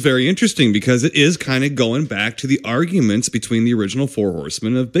Bigfoot, this is very interesting because it is kind of going back to the arguments between the original 4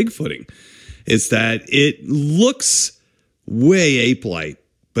 horsemen of Bigfooting. It's that it looks way ape-like,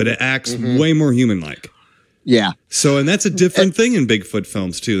 but it acts way more human-like. Yeah. So, and that's a different thing in Bigfoot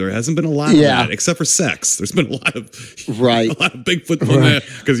films too. There hasn't been a lot of that, except for sex. There's been a lot of Bigfoot films.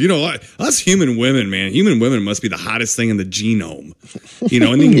 Us human women, man. Human women must be the hottest thing in the genome. In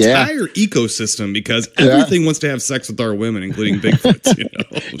the entire ecosystem, because everything wants to have sex with our women, including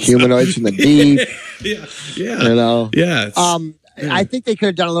Bigfoots. Humanoids from the deep. Yeah. I think they could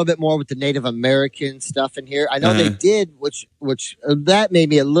have done a little bit more with the Native American stuff in here. I know they did, which that made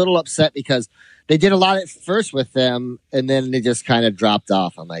me a little upset because they did a lot at first with them, and then they just kind of dropped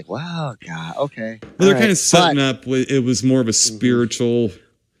off. I'm like, wow, God, okay. Well, they're kind of setting up. It was more of a spiritual.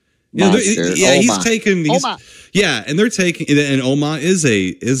 Monster. He's taken these. Oma. Yeah, and they're taking, and Oma is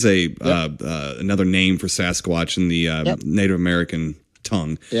another name for Sasquatch in the Native American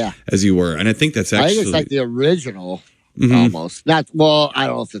tongue. Yeah, as you were, and I think that's actually. I think it's like the original. Mm-hmm. Almost not. Well, I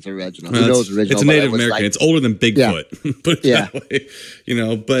don't know if it's original. Who knows original? It's a Native American. It's older than Bigfoot. Put it that way.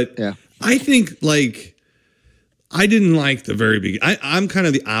 But I think I didn't like the very beginning. I'm kind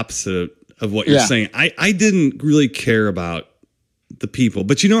of the opposite of what you're saying. I didn't really care about the people,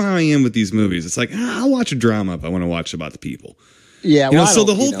 but you know how I am with these movies. It's like I'll watch a drama if I want to watch about the people. Yeah. So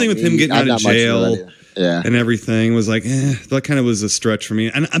the whole thing with him getting out of jail. and everything was like, that kind of was a stretch for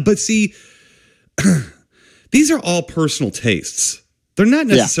me. But see, these are all personal tastes. They're not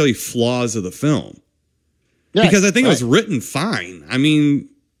necessarily flaws of the film. Yeah, because I think it was written fine. I mean,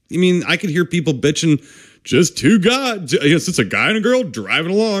 I could hear people bitching, just two guys. It's a guy and a girl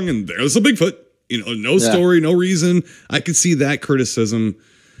driving along, and there's a Bigfoot. No story, no reason. I could see that criticism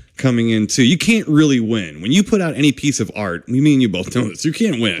coming in too. You can't really win when you put out any piece of art. Me and you both know this. You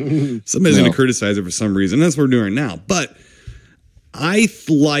can't win. Somebody's going to criticize it for some reason. That's what we're doing now. But I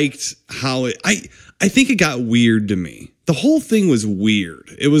liked how I think it got weird to me. The whole thing was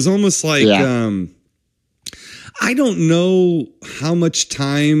weird. It was almost like. I don't know how much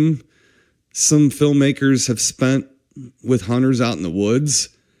time some filmmakers have spent with hunters out in the woods.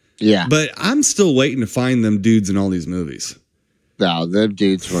 Yeah. But I'm still waiting to find them dudes in all these movies. No, them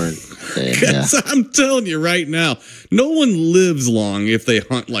dudes weren't. I'm telling you right now, no one lives long if they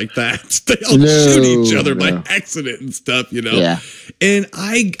hunt like that. They all shoot each other by accident and stuff, Yeah. And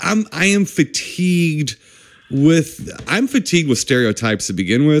I am fatigued. I'm fatigued with stereotypes to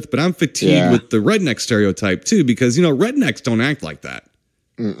begin with, but I'm fatigued with the redneck stereotype too, because rednecks don't act like that.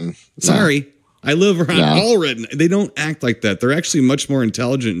 Sorry, I live around all rednecks. They don't act like that. They're actually much more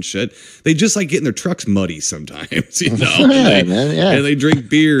intelligent and shit. They just like getting their trucks muddy sometimes, and they drink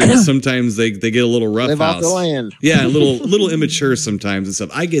beer, and sometimes they get a little rough. Live off the land. Yeah, a little immature sometimes and stuff.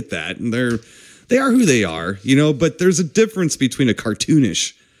 I get that, and they are who they are, But there's a difference between a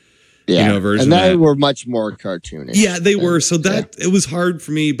cartoonish. Version and they were much more cartoonish. Yeah, they were. So it was hard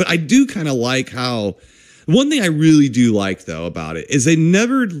for me, but I do kind of like how. One thing I really do like though about it is they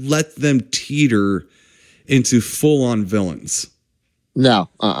never let them teeter into full-on villains. No,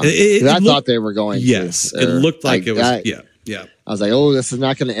 I thought they were going. Yes, it looked like it was. Yeah. I was like, oh, this is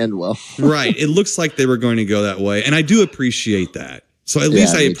not going to end well. Right. It looks like they were going to go that way, and I do appreciate that. So at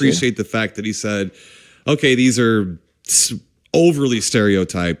least I appreciate the fact that he said, "Okay, these are overly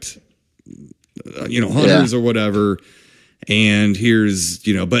stereotyped." Hunters or whatever, and here's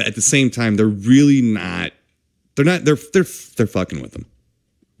but at the same time they're really not. They're fucking with them.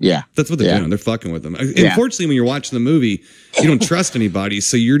 Yeah, that's what they're doing. They're fucking with them. Unfortunately, when you're watching the movie, you don't trust anybody,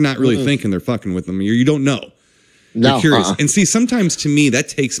 so you're not really thinking they're fucking with them. You don't know. You're curious, and see, sometimes to me that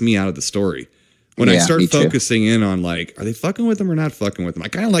takes me out of the story when I start focusing in on like, are they fucking with them or not fucking with them? I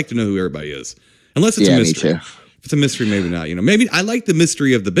kind of like to know who everybody is, unless it's a mystery. If it's a mystery, maybe not. Maybe I like the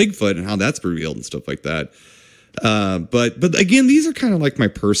mystery of the Bigfoot and how that's revealed and stuff like that. But again, these are kind of like my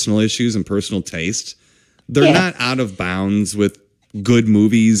personal issues and personal taste. They're not out of bounds with good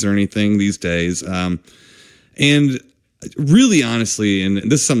movies or anything these days. And really, honestly, and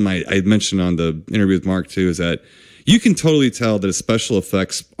this is something I mentioned on the interview with Marc too, is that you can totally tell that a special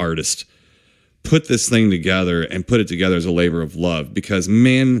effects artist put this thing together and put it together as a labor of love, because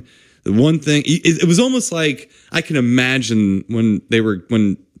man. The one thing, it was almost like I can imagine when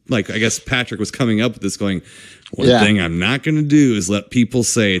I guess Patrick was coming up with this going, one thing I'm not going to do is let people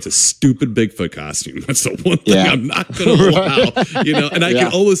say it's a stupid Bigfoot costume. That's the one thing I'm not going to allow, and I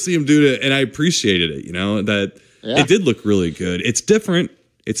can always see him do it. And I appreciated it, that it did look really good. It's different.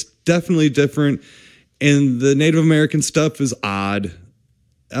 It's definitely different. And the Native American stuff is odd.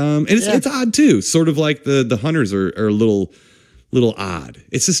 And it's odd too. Sort of like the hunters are a little odd.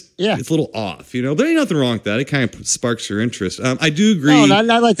 It's just it's a little off, But there ain't nothing wrong with that. It kind of sparks your interest. I do agree. No,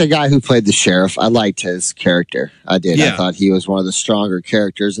 I like the guy who played the sheriff. I liked his character. I did. Yeah. I thought he was one of the stronger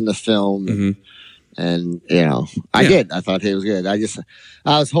characters in the film. And I did. I thought he was good. I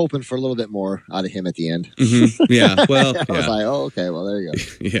was hoping for a little bit more out of him at the end. Yeah. Well, I was like, oh, okay. Well, there you go.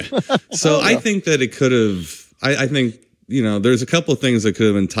 Yeah. So I think that it could have. I think there's a couple of things that could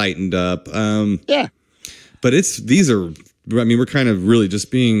have been tightened up. But these are. I mean, we're kind of really just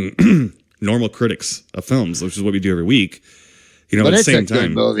being normal critics of films, which is what we do every week. But at the same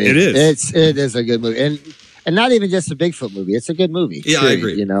time, it is. It is a good movie, and not even just a Bigfoot movie. It's a good movie. Yeah, period, I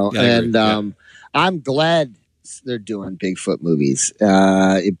agree. And I'm glad they're doing Bigfoot movies.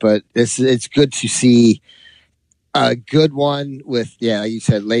 But it's good to see a good one with like you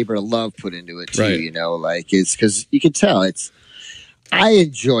said, labor of love put into it too. Right. It's because you can tell I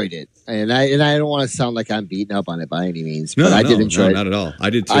enjoyed it. And I don't want to sound like I'm beating up on it by any means, but I did enjoy it. Not at all. I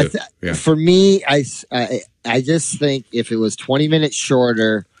did too. For me, I just think if it was 20 minutes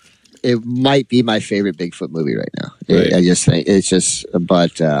shorter, it might be my favorite Bigfoot movie right now. Right. I just think it's just,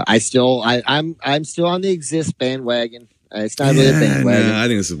 but I'm still on the Exist bandwagon. It's not really a bandwagon. I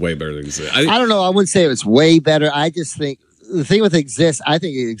think this is way better than Exist. I don't know. I wouldn't say it was way better. I just think the thing with Exist, I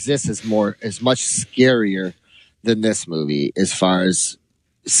think Exist is much scarier than this movie as far as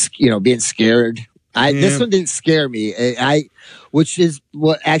being scared This one didn't scare me. Which is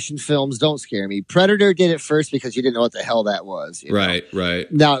what action films don't scare me. Predator did it first because you didn't know what the hell that was. Right.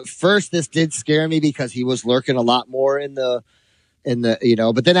 Now, at first, this did scare me because he was lurking a lot more in the,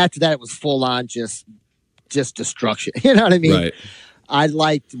 but then after that, it was full on just destruction. You know what I mean? Right. I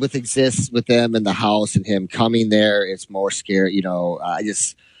liked with Exists with them in the house and him coming there. It's more scary. I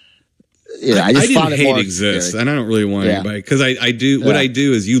just didn't found it hate more Exists, scary. and I don't really want anybody because I do. Yeah. What I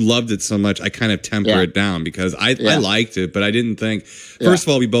do is you loved it so much, I kind of temper it down because I liked it, but I didn't think. First of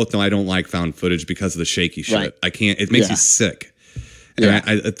all, we both know I don't like found footage because of the shaky shit. Right. I can't. It makes you sick, and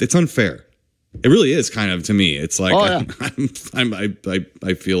it's unfair. It really is kind of to me. It's like I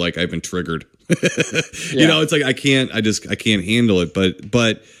feel like I've been triggered. It's like I can't handle it.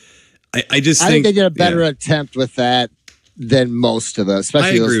 But I think they did a better attempt with that than most of those,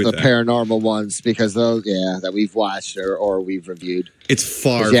 especially the paranormal ones, because those that we've watched or we've reviewed. It's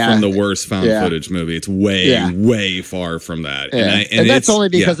far from the worst found footage movie. It's way far from that. Yeah. And that's only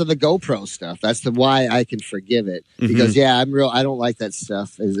because of the GoPro stuff. That's why I can forgive it. Because I don't like that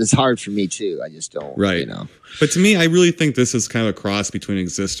stuff. It's hard for me too. I just don't. Right. But to me, I really think this is kind of a cross between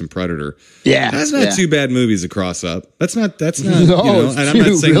Exist and Predator. Yeah. That's not two bad movies to cross up. That's not. No, and I'm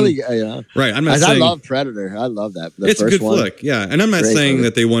not saying really. Right. I'm not saying. I love Predator. I love that. It's a good flick. Yeah. And I'm not saying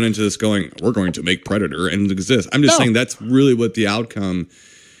that they went into this going, we're going to make Predator and Exist. I'm just saying that's really what the outcome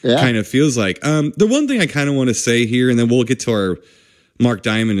kind of feels like. The one thing I kind of want to say here, and then we'll get to our Marc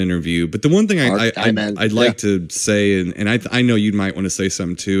Diamond interview, but the one thing I'd like to say, and I know you might want to say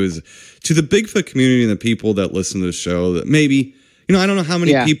something too, is to the Bigfoot community and the people that listen to the show that maybe, I don't know how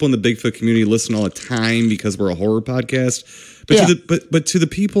many people in the Bigfoot community listen all the time because we're a horror podcast, but to the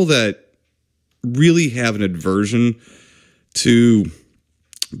people that really have an aversion to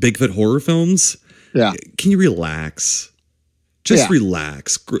Bigfoot horror films, can you relax? Just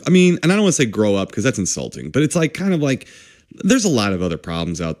relax. I mean, and I don't want to say grow up because that's insulting, but it's like kind of like there's a lot of other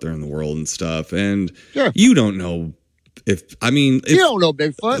problems out there in the world and stuff, and you don't know you don't know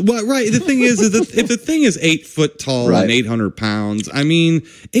Bigfoot. Well, right. The thing is if the thing is 8 foot tall and 800 pounds, I mean,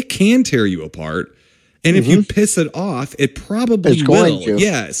 it can tear you apart, and if you piss it off, it probably will.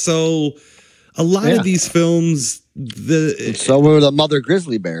 Yeah. So a lot of these films. So were the mother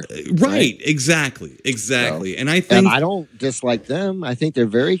grizzly bear. Right. Exactly. So, and I don't dislike them. I think they're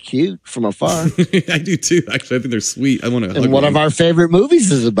very cute from afar. I do too. Actually, I think they're sweet. I want to. And one of our favorite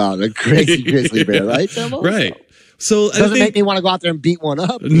movies is about a crazy grizzly bear, right? Right. So it doesn't make me want to go out there and beat one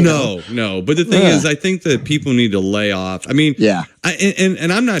up. No. But the thing is, I think that people need to lay off. I mean,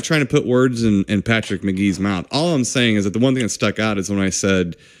 and I'm not trying to put words in Patrick McGee's mouth. All I'm saying is that the one thing that stuck out is when I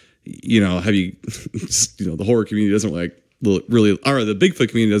said, have you, the horror community doesn't like really, or the Bigfoot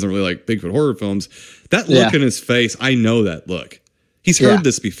community doesn't really like Bigfoot horror films. That look in his face, I know that look. He's heard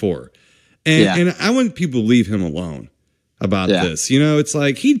this before. And I want people to leave him alone about this. It's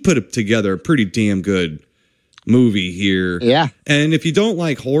like he'd put together a pretty damn good movie here. Yeah. And if you don't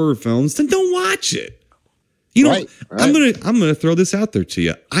like horror films, then don't watch it. I'm gonna throw this out there to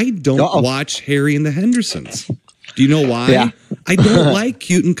you. I don't watch Harry and the Hendersons. Do you know why? Yeah. I don't like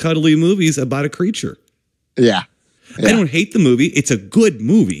cute and cuddly movies about a creature. Yeah. I don't hate the movie. It's a good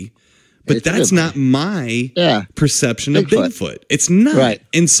movie, but that's not my perception of Bigfoot. It's not. Right.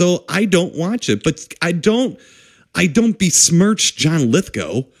 And so I don't watch it, but I don't besmirch John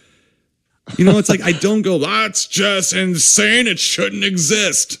Lithgow. It's like I don't go, that's just insane. It shouldn't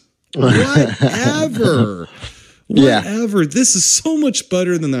exist. Whatever. Whatever. This is so much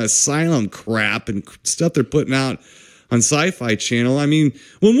better than the asylum crap and stuff they're putting out on Sci-Fi Channel. I mean,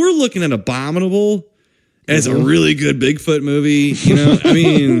 when we're looking at Abominable as a really good Bigfoot movie, I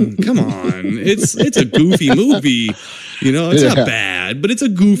mean, come on. It's a goofy movie. It's not bad, but it's a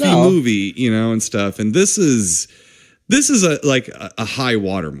goofy movie, and stuff. And this is a high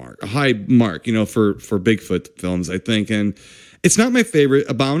watermark, a high mark, for Bigfoot films, I think. And it's not my favorite.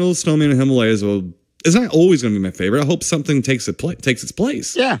 Abominable Snowman in Himalayas is not always going to be my favorite. I hope something takes its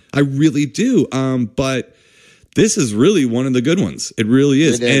place. Yeah, I really do. But this is really one of the good ones. It really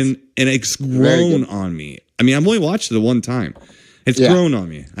is. And it's grown on me. I mean, I've only watched it one time. It's grown on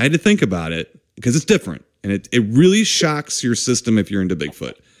me. I had to think about it because it's different. And it really shocks your system if you're into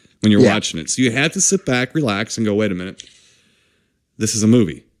Bigfoot when you're watching it. So you have to sit back, relax, and go, wait a minute. This is a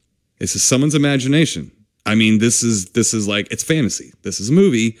movie. This is someone's imagination. I mean, this is like, it's fantasy. This is a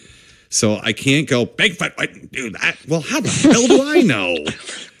movie. So I can't go, Bigfoot, I didn't do that. Well, how the hell do I know?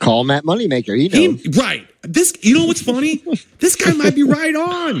 Call Matt Moneymaker. Right. You know what's funny? This guy might be right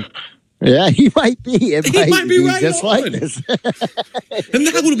on. Yeah, he might be. He might be right just on. Like this. And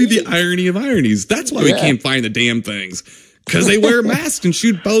that would be the irony of ironies. That's why we can't find the damn things. Because they wear masks and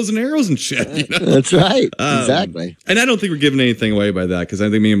shoot bows and arrows and shit. You know? That's right. Exactly. And I don't think we're giving anything away by that, because I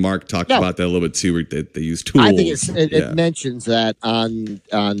think me and Mark talked about that a little bit too. Where they use tools. I think it mentions that on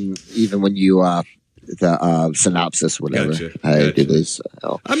even when you the synopsis, whatever. Gotcha. It is.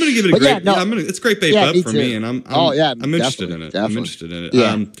 I'm going to give it a great. It's great bait up for me, and I'm interested in it. Definitely. I'm interested in it.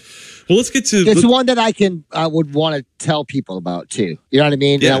 Yeah. Well, let's get to. It's one that I would want to tell people about too. You know what I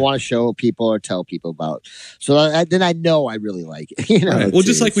mean? Yeah. And I want to show people or tell people about. So then I know I really like it. You know. Right. Well,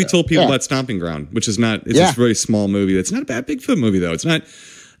 just like we told people about Stomping Ground, which is not. It's a very small movie. It's not a bad Bigfoot movie though. It's not.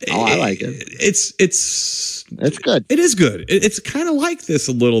 I like it. It's good. It is good. It's kind of like this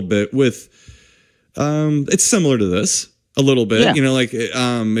a little bit with. It's similar to this a little bit. Yeah. You know, like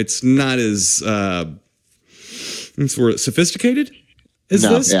it's not as sophisticated.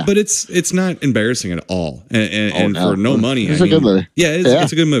 But it's not embarrassing at all, and for no money. It's a good movie. Yeah,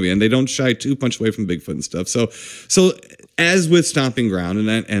 it's a good movie, and they don't shy too much away from Bigfoot and stuff. So as with Stomping Ground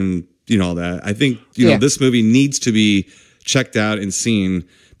and you know all that, I think know this movie needs to be checked out and seen,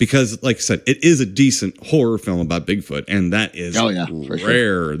 because, like I said, it is a decent horror film about Bigfoot, and that is rare.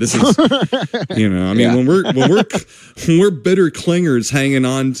 Sure. This is, I mean, when we're bitter clingers hanging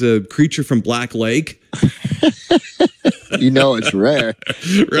on to Creature from Black Lake. It's rare.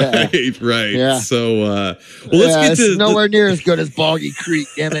 Right. Yeah. So, let's get to nowhere near as good as Boggy Creek.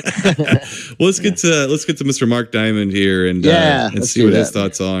 Damn it. Well, let's get to Mr. Marc Diamond here and see what his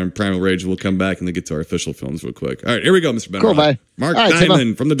thoughts are on Primal Rage. We'll come back and then get to our official films real quick. All right, here we go, Mr. Benner. Cool, bye. Marc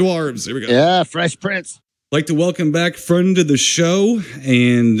Diamond from the Dwarves. Here we go. Yeah, Fresh Prince. Like to welcome back friend of the show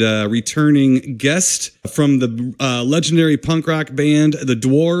and returning guest from the legendary punk rock band The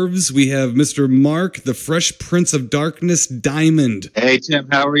Dwarves. We have Mr. Marc, the Fresh Prince of Darkness Diamond. Hey, Tim,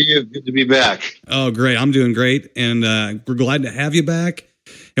 how are you? Good to be back. Oh, great. I'm doing great, and we're glad to have you back.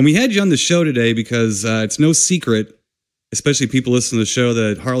 And we had you on the show today because it's no secret, especially people listening to the show,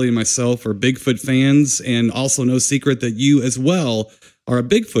 that Harley and myself are Bigfoot fans, and also no secret that you as well are a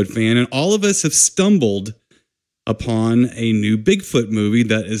Bigfoot fan, and all of us have stumbled upon a new Bigfoot movie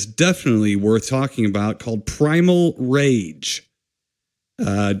that is definitely worth talking about, called Primal Rage,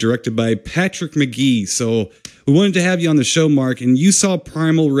 directed by Patrick McGee. So we wanted to have you on the show, Marc, and you saw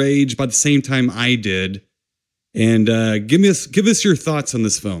Primal Rage about the same time I did. And give us your thoughts on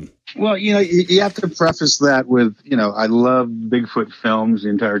this film. Well, you have to preface that with, I love Bigfoot films, the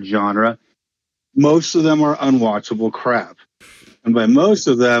entire genre. Most of them are unwatchable crap. And by most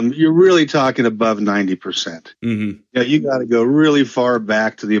of them, you're really talking above 90%. Mm-hmm. Yeah, you got to go really far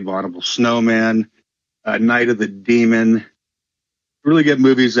back to The Abominable Snowman, Night of the Demon. Really get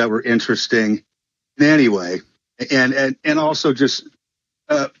movies that were interesting. Anyway, and also just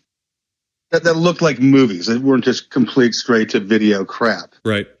that looked like movies. They weren't just complete straight to video crap.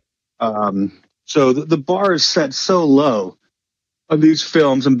 Right. So the bar is set so low of these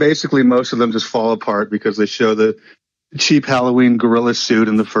films, and basically most of them just fall apart because they show the cheap Halloween gorilla suit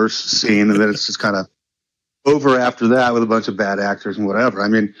in the first scene, and then it's just kind of over after that with a bunch of bad actors and whatever. I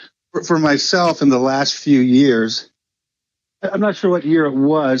mean, for myself in the last few years, I'm not sure what year it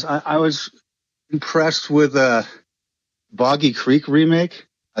was, I was impressed with a Boggy Creek remake.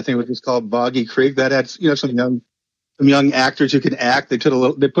 I think it was just called Boggy Creek. That had some young actors who can act. They put a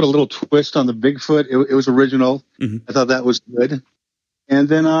little twist on the Bigfoot. It was original. Mm-hmm. I thought that was good. And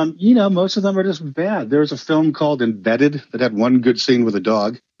then, most of them are just bad. There was a film called Embedded that had one good scene with a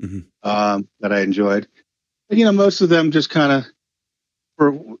dog that I enjoyed. But, most of them just kind of,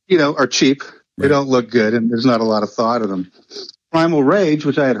 are cheap. Right. They don't look good, and there's not a lot of thought in them. Primal Rage,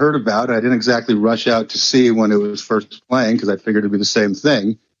 which I had heard about, I didn't exactly rush out to see when it was first playing because I figured it'd be the same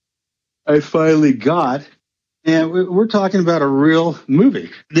thing. I finally got, and we're talking about a real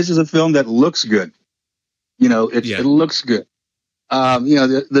movie. This is a film that looks good. It looks good.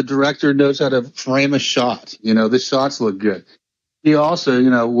 The director knows how to frame a shot. The shots look good. He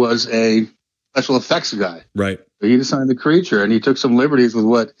also, was a special effects guy. Right. So he designed the creature, and he took some liberties with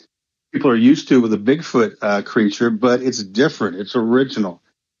what people are used to with a Bigfoot creature, but it's different. It's original.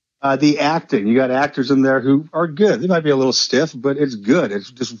 The acting, you got actors in there who are good. They might be a little stiff, but it's good.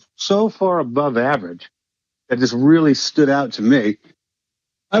 It's just so far above average that just really stood out to me.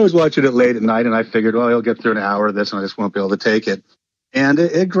 I was watching it late at night, and I figured, I'll get through an hour of this, and I just won't be able to take it. And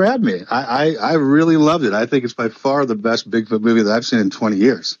it grabbed me. I really loved it. I think it's by far the best Bigfoot movie that I've seen in 20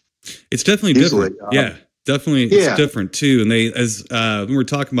 years. It's definitely different. Yeah, definitely. It's different too. And we were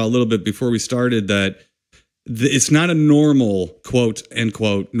talking about a little bit before we started that it's not a normal, quote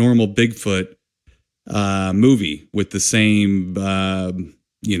unquote, normal Bigfoot movie with the same,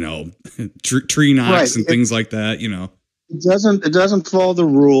 tree knocks and things like that, it doesn't follow the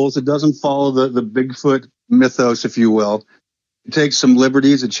rules. It doesn't follow the Bigfoot mythos, if you will. It takes some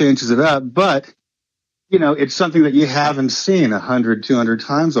liberties. It changes it up, but it's something that you haven't seen 100, 200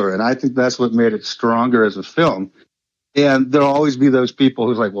 times already. And I think that's what made it stronger as a film. And there'll always be those people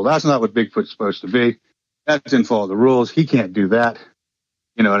who's like, well, that's not what Bigfoot's supposed to be. That didn't follow the rules. He can't do that.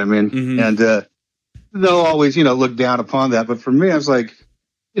 You know what I mean? Mm-hmm. And they'll always, look down upon that. But for me, I was like,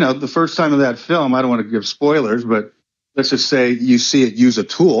 the first time of that film, I don't want to give spoilers, but let's just say you see it use a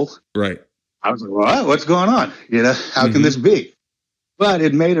tool. Right. I was like, what? What's going on? How can this be? But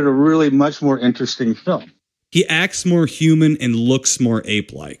it made it a really much more interesting film. He acts more human and looks more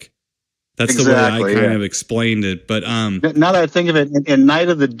ape-like. That's exactly, the way I kind of explained it. But now that I think of it, in Night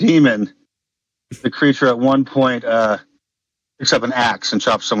of the Demon, the creature at one point picks up an axe and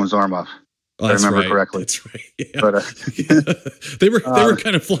chops someone's arm off. Oh, if I remember correctly. That's right. Yeah. But, they were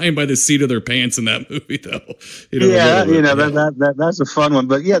kind of flying by the seat of their pants in that movie, though. That's a fun one.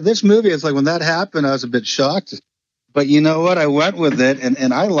 But yeah, this movie is like when that happened, I was a bit shocked. But you know what? I went with it,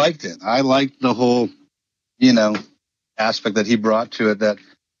 and I liked it. I liked the whole, aspect that he brought to it that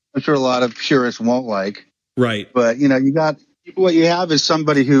I'm sure a lot of purists won't like. Right. But you got what you have is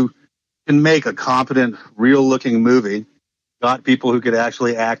somebody who can make a competent, real-looking movie. Got people who could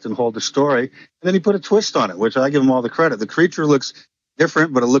actually act and hold the story, and then he put a twist on it, which I give him all the credit. The creature looks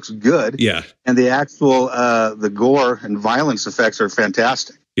different, but it looks good. Yeah. And the actual the gore and violence effects are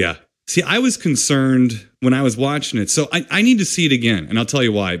fantastic. Yeah. See, I was concerned when I was watching it, so I need to see it again, and I'll tell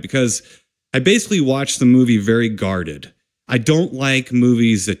you why. Because I basically watched the movie very guarded. I don't like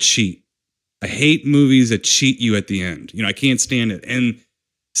movies that cheat. I hate movies that cheat you at the end. I can't stand it. And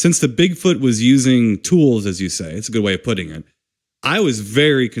since the Bigfoot was using tools, as you say, it's a good way of putting it, I was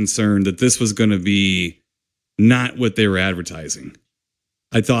very concerned that this was going to be not what they were advertising.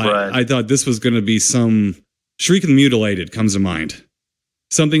 I thought this was going to be some Shriek and the Mutilated comes to mind.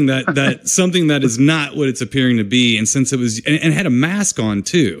 Something that is not what it's appearing to be. And since it was, and had a mask on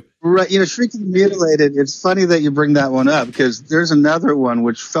too. Right. Shriek and the Mutilated, it's funny that you bring that one up because there's another one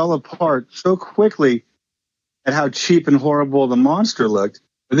which fell apart so quickly at how cheap and horrible the monster looked.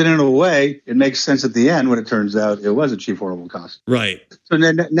 But then in a way, it makes sense at the end when it turns out it was a cheap, horrible costume. Right. So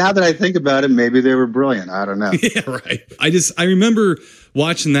now that I think about it, maybe they were brilliant. I don't know. Yeah, right. I remember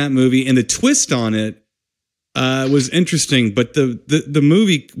watching that movie, and the twist on it was interesting, but the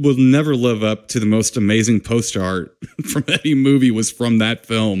movie will never live up to the most amazing poster art from any movie was from that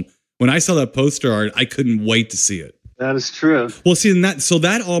film. When I saw that poster art, I couldn't wait to see it. That is true. Well, see, so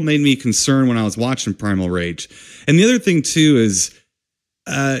that all made me concerned when I was watching Primal Rage. And the other thing, too, is...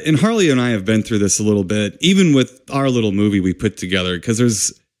 and Harley and I have been through this a little bit, even with our little movie we put together, because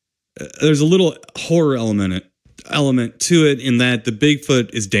there's a little horror element to it in that the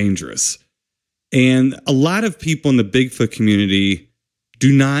Bigfoot is dangerous. And a lot of people in the Bigfoot community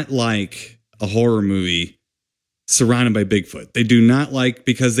do not like a horror movie surrounded by Bigfoot. They do not like,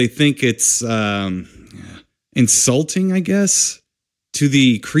 because they think it's insulting, I guess, to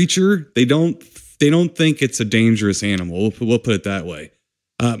the creature. They don't think it's a dangerous animal. We'll put it that way.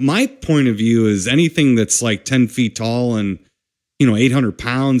 My point of view is anything that's like 10 feet tall and, 800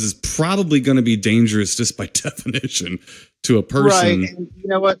 pounds is probably going to be dangerous just by definition to a person. Right. And you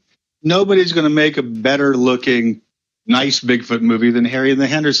know what? Nobody's going to make a better looking, nice Bigfoot movie than Harry and the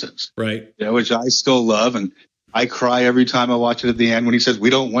Hendersons. Right. Which I still love. And I cry every time I watch it at the end when he says, "We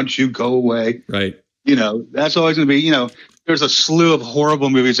don't want you, go away." Right. That's always going to be, there's a slew of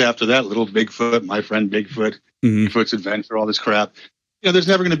horrible movies after that. Little Bigfoot, My Friend Bigfoot, Bigfoot's Adventure, all this crap. There's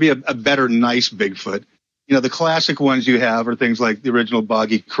never going to be a better, nice Bigfoot. The classic ones you have are things like the original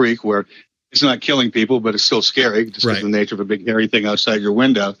Boggy Creek, where it's not killing people, but it's still scary just because of the nature of a big hairy thing outside your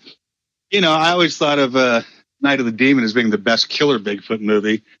window. I always thought of Night of the Demon as being the best killer Bigfoot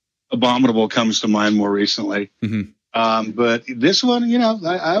movie. Abominable comes to mind more recently. Mm-hmm. But this one,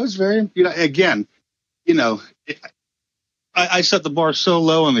 I was very, again, I set the bar so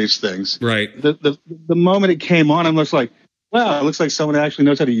low on these things. Right. The moment it came on, I'm just like, wow, it looks like someone actually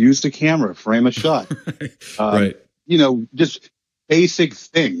knows how to use the camera, frame a shot. Right. Just basic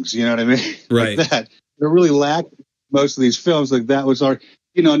things, you know what I mean? Right. Like that. They're really lacking most of these films. Like that was our,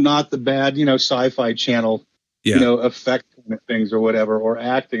 not the bad, sci-fi channel, effect kind of things or whatever, or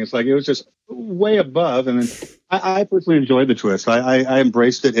acting. It's like, it was just way above. And then I personally enjoyed the twist. I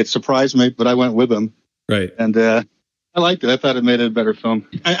embraced it. It surprised me, but I went with them. Right. And I liked it. I thought it made it a better film.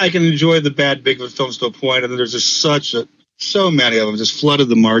 I can enjoy the bad Bigfoot films to a point, and then there's just so many of them just flooded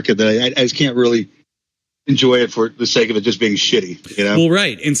the market that I just can't really enjoy it for the sake of it just being shitty. Well,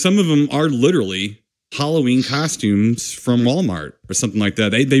 right. And some of them are literally Halloween costumes from Walmart or something like that.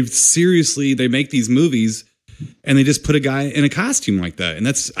 They seriously, they make these movies and they just put a guy in a costume like that. And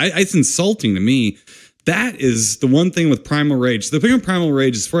it's insulting to me. That is the one thing with Primal Rage. The thing with Primal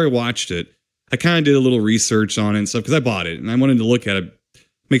Rage is before I watched it, I kind of did a little research on it and stuff because I bought it and I wanted to look at it,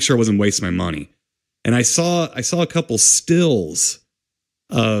 make sure I wasn't wasting my money. And I saw a couple stills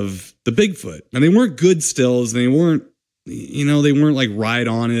of the Bigfoot. And they weren't good stills. They weren't like right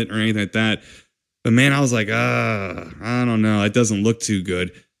on it or anything like that. But man, I was like, I don't know. It doesn't look too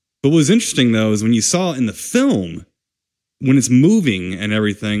good. But what was interesting though is when you saw it in the film, when it's moving and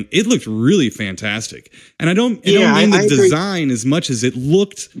everything, it looked really fantastic. And I don't mean the design as much as it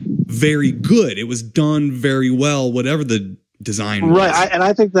looked very good. It was done very well, whatever the design was. Right. And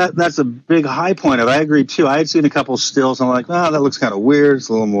I think that's a big high point of it. I agree too. I had seen a couple stills and I'm like, that looks kind of weird. It's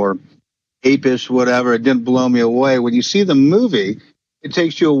a little more apish, whatever. It didn't blow me away. When you see the movie, it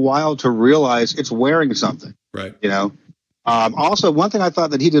takes you a while to realize it's wearing something. Right. Also, one thing I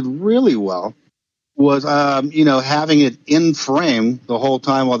thought that he did really well was, having it in frame the whole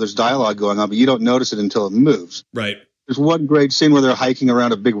time while there's dialogue going on, but you don't notice it until it moves. Right. There's one great scene where they're hiking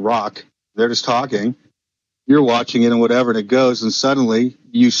around a big rock. They're just talking. You're watching it and whatever, and it goes, and suddenly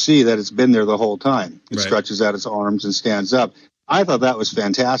you see that it's been there the whole time. It stretches out its arms and stands up. I thought that was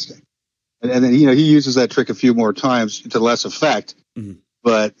fantastic. And then, he uses that trick a few more times to less effect. Mm-hmm.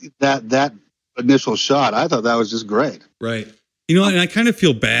 But that initial shot, I thought that was just great. Right. And I kind of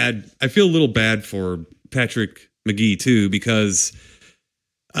feel bad. I feel a little bad for Patrick McGee, too, because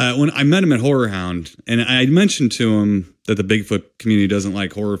when I met him at Horror Hound, and I mentioned to him that the Bigfoot community doesn't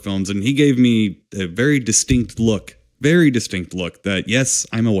like horror films, and he gave me a very distinct look that, yes,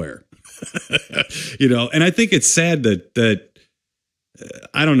 I'm aware. And I think it's sad that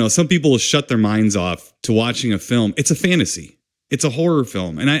I don't know, some people will shut their minds off to watching a film. It's a fantasy. It's a horror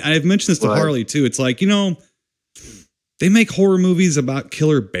film. And I've mentioned this to Harley, too. It's like, they make horror movies about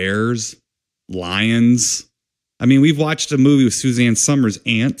killer bears, lions. I mean, we've watched a movie with Suzanne Summers,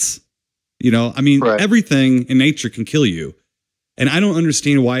 Ants. Everything in nature can kill you. And I don't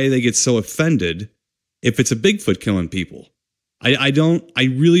understand why they get so offended if it's a Bigfoot killing people. I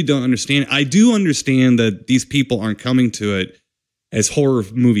really don't understand. I do understand that these people aren't coming to it as horror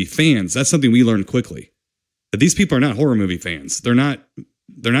movie fans. That's something we learned quickly. That these people are not horror movie fans. They're not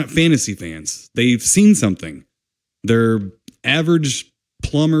fantasy fans. They've seen something. They're average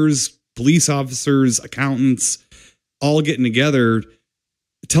plumbers, police officers, accountants, all getting together,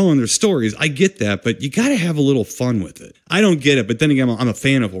 telling their stories. I get that, but you got to have a little fun with it. I don't get it, but then again, I'm a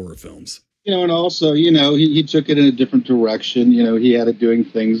fan of horror films. And also, he took it in a different direction. He had it doing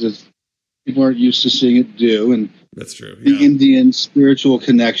things that people aren't used to seeing it do. And that's true. The Indian spiritual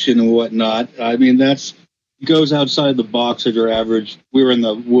connection and whatnot. I mean, goes outside the box of your average, we were in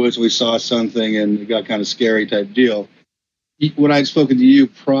the woods, we saw something, and it got kind of scary type deal. When I'd spoken to you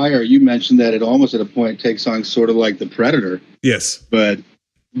prior, you mentioned that it almost at a point takes on sort of like The Predator. Yes. But,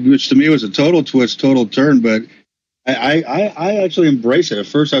 which to me was a total twist, total turn, but I actually embrace it. At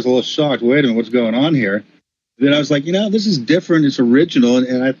first I was a little shocked, wait a minute, what's going on here? Then I was like, this is different, it's original,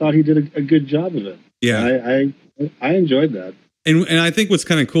 and I thought he did a good job of it. Yeah. I enjoyed that. And I think what's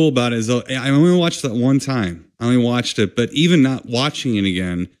kind of cool about it is I only watched that one time. I only watched it, but even not watching it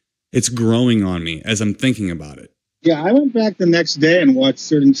again, it's growing on me as I'm thinking about it. Yeah, I went back the next day and watched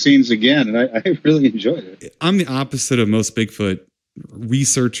certain scenes again, and I really enjoyed it. I'm the opposite of most Bigfoot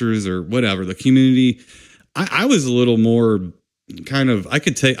researchers or whatever, the community. I was a little more kind of, I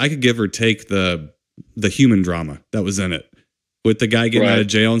could give or take the human drama that was in it with the guy getting out of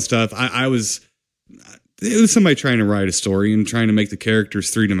jail and stuff. It was somebody trying to write a story and trying to make the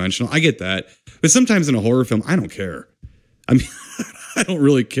characters three-dimensional. I get that. But sometimes in a horror film, I don't care. I mean, I don't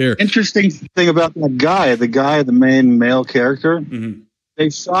really care. Interesting thing about that guy, the main male character,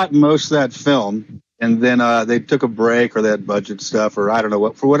 they shot most of that film, and then they took a break or they had budget stuff or I don't know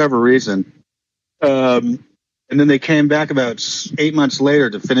what, for whatever reason. And then they came back about 8 months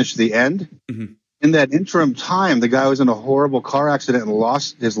later to finish the end. Mm-hmm. In that interim time, the guy was in a horrible car accident and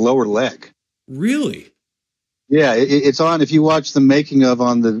lost his lower leg. Really? Yeah, it's on. If you watch the making of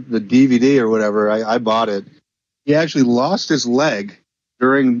on the DVD or whatever, I bought it. He actually lost his leg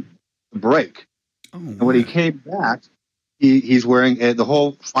during the break. Oh, and when he came back, he's wearing the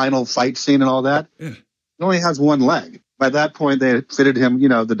whole final fight scene and all that. Yeah. He only has one leg. By that point, they fitted him.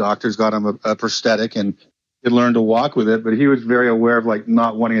 The doctors got him a prosthetic and he learned to walk with it. But he was very aware of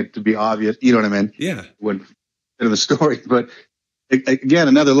not wanting it to be obvious. You know what I mean? Yeah. When into the story, but again,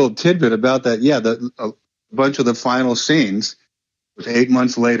 another little tidbit about that. Yeah, a bunch of the final scenes was 8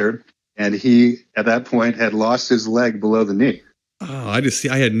 months later, and he at that point had lost his leg below the knee. Oh, I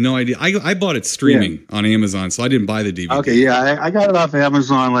had no idea. I bought it streaming on Amazon, so I didn't buy the DVD. Okay, yeah, I got it off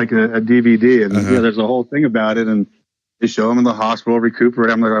Amazon like a DVD, and there's a whole thing about it, and they show him in the hospital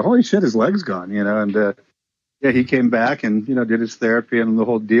recuperating. I'm like, holy shit, his leg's gone, and he came back and did his therapy and the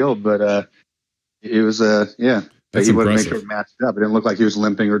whole deal, but it was That's he impressive. wouldn't make sure it matched up. It didn't look like he was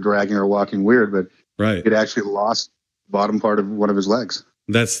limping or dragging or walking weird, but it actually lost the bottom part of one of his legs.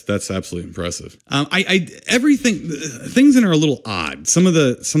 That's absolutely impressive. Things in are a little odd. Some of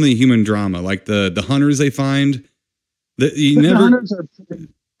the human drama, like the hunters they find, the hunters are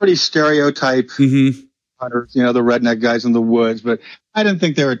pretty stereotype hunters. The redneck guys in the woods. But I didn't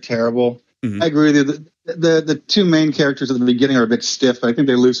think they were terrible. I agree with you. The two main characters at the beginning are a bit stiff. But I think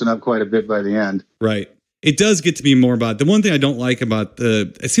they loosen up quite a bit by the end. Right. It does get to be more about the one thing I don't like about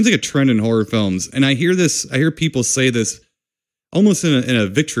it seems like a trend in horror films, and I hear people say this almost in a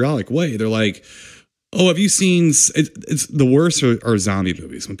vitriolic way. They're like, "Oh, have you seen?" It's the worst are zombie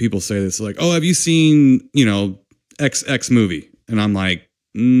movies. When people say this, like, "Oh, have you seen X movie?" And I'm like,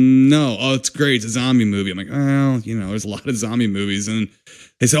 "No." "Oh, it's great. It's a zombie movie." I'm like, "Oh, there's a lot of zombie movies." And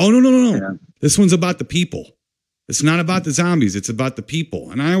they say, "Oh, no. Yeah. This one's about the people. It's not about the zombies. It's about the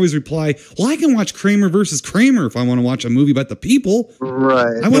people." And I always reply, "Well, I can watch Kramer versus Kramer if I want to watch a movie about the people.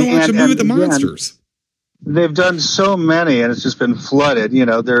 Right? I want to watch a movie with the monsters." They've done so many, and it's just been flooded.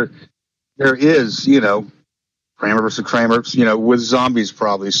 There is, Kramer versus Kramer, with zombies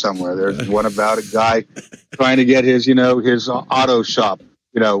probably somewhere. There's one about a guy trying to get his auto shop,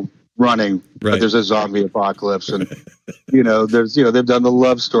 running, but there's a zombie apocalypse, and there's, they've done the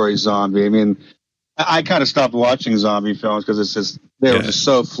love story zombie. I mean, I kind of stopped watching zombie films because it's just they were just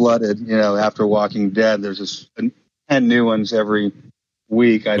so flooded. After Walking Dead, there's just 10 new ones every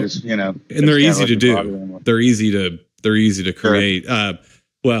week. I just and they're easy to do. They're easy to create. Sure.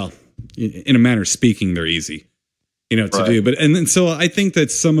 Well, in a manner of speaking, they're easy, to do. But and then so I think that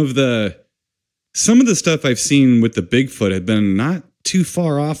some of the stuff I've seen with the Bigfoot have been not too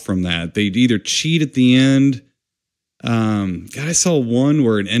far off from that. They'd either cheat at the end. I saw one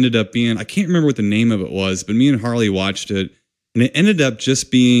where it ended up being, I can't remember what the name of it was, but me and Harley watched it, and it ended up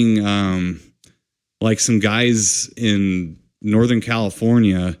just being like some guys in Northern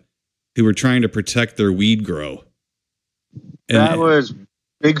California who were trying to protect their weed grow. And that was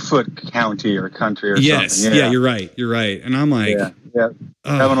Bigfoot County or country or something. Yeah, you're right. And I'm like, that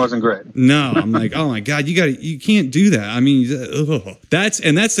one wasn't great. No, I'm like, oh my God, you can't do that. I mean, that's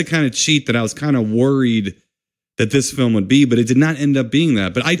the kind of cheat that I was kind of worried that this film would be, but it did not end up being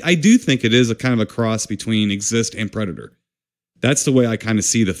that. But I do think it is a kind of a cross between Exist and Predator. That's the way I kind of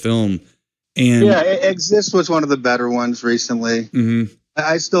see the film. And Exist was one of the better ones recently. Mm-hmm.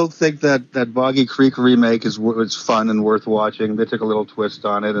 I still think that Boggy Creek remake was fun and worth watching. They took a little twist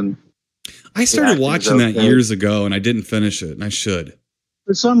on it, and I started watching that years ago, and I didn't finish it, and I should.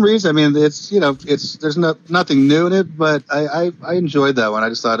 For some reason, I mean, there's nothing new in it, but I enjoyed that one. I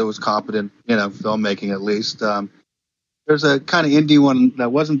just thought it was competent, filmmaking at least. There's a kind of indie one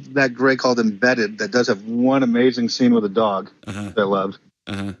that wasn't that great called Embedded that does have one amazing scene with a dog that I loved.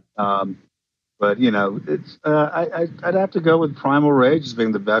 But it's I'd have to go with Primal Rage as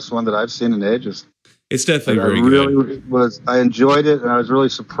being the best one that I've seen in ages. It's definitely very good. I enjoyed it, and I was really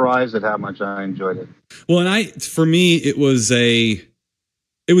surprised at how much I enjoyed it. Well, and for me, it was a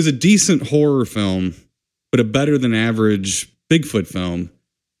decent horror film, but a better than average Bigfoot film.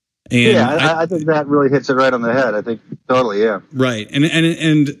 And I think that really hits it right on the head. I think totally, yeah. Right,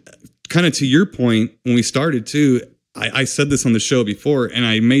 and kind of to your point when we started too. I said this on the show before, and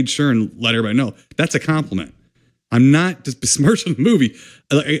I made sure and let everybody know that's a compliment. I'm not just besmirching the movie.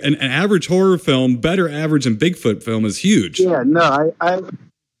 An average horror film, better average than Bigfoot film, is huge. Yeah, no, I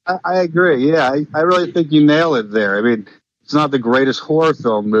agree. Yeah, I really think you nail it there. I mean, it's not the greatest horror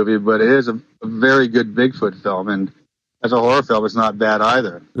film movie, but it is a very good Bigfoot film, and as a horror film, it's not bad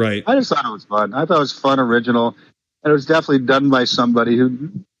either. Right. I just thought it was fun. I thought it was fun, original, and it was definitely done by somebody who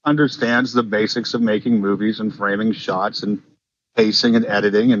understands the basics of making movies and framing shots and pacing and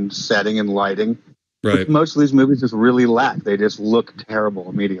editing and setting and lighting. Right. Which most of these movies just really lack. They just look terrible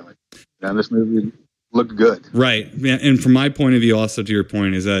immediately. And this movie looked good. Right. Yeah. And from my point of view, also to your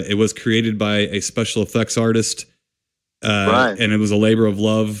point, is that it was created by a special effects artist. Right. And it was a labor of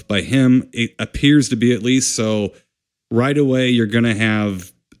love by him. It appears to be, at least. So right away, you're going to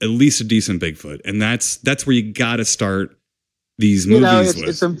have at least a decent Bigfoot. And that's where you got to start these movies with.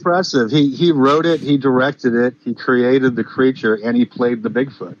 It's impressive. He wrote it, he directed it, he created the creature, and he played the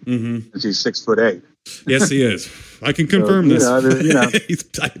Bigfoot. Mm-hmm. He's 6'8". Yes, he is. I can confirm this. I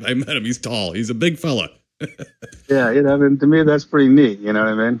met him. He's tall. He's a big fella. Yeah, I mean, to me, that's pretty neat. You know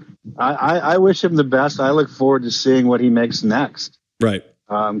what I mean? I wish him the best. I look forward to seeing what he makes next. Right.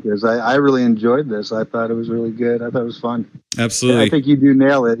 Because I really enjoyed this. I thought it was really good. I thought it was fun. Absolutely. I think you do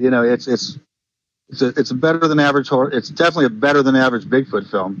nail it. It's a better than average horror. It's definitely a better than average Bigfoot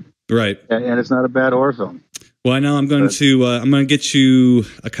film. Right. And it's not a bad horror film. Well, I know I'm going to get you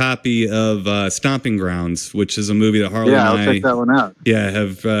a copy of Stomping Grounds, which is a movie that Harley and I'll I check that one out. Yeah,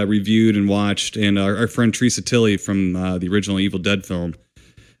 have reviewed and watched, and our friend Teresa Tilly from the original Evil Dead film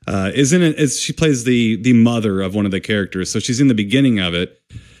is in it. She plays the mother of one of the characters, so she's in the beginning of it,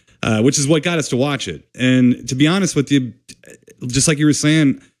 which is what got us to watch it. And to be honest with you, just like you were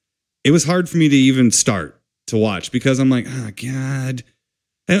saying, it was hard for me to even start to watch because I'm like, oh God,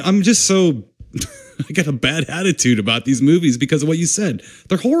 and I'm just so. I got a bad attitude about these movies because of what you said.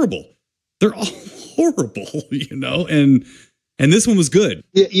 They're horrible. They're all horrible, and this one was good.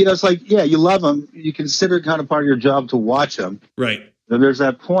 Yeah, it's like, you love them. You consider it kind of part of your job to watch them. Right. And there's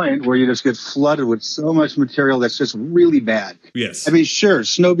that point where you just get flooded with so much material that's just really bad. Yes. I mean, sure,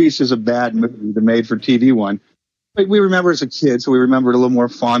 Snow Beast is a bad movie, the made-for-TV one. But we remember as a kid, so we remember it a little more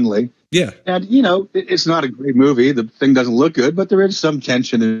fondly. Yeah. And, it's not a great movie. The thing doesn't look good, but there is some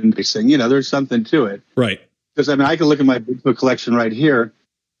tension in pacing. There's something to it. Right. Because, I mean, I can look at my Bigfoot collection right here,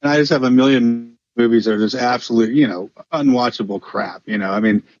 and I just have a million movies that are just absolute, unwatchable crap. I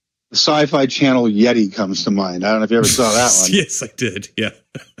mean, the Sci-Fi Channel Yeti comes to mind. I don't know if you ever saw that one. Yes, I did. Yeah.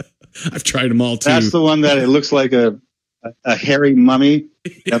 I've tried them all, too. That's the one that it looks like a hairy mummy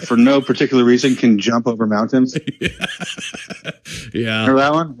that for no particular reason can jump over mountains. Yeah. Remember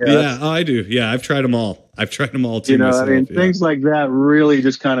that one? Yeah. Oh, I do. Yeah, I've tried them all. I've tried them all too. Myself. I mean, things like that really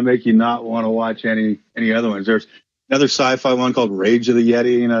just kind of make you not want to watch any other ones. There's another sci-fi one called Rage of the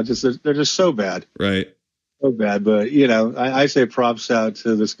Yeti. They're just so bad. Right. So bad. But I say props out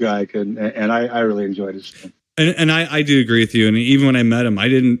to this guy, and I really enjoyed his film. And I do agree with you. And even when I met him, I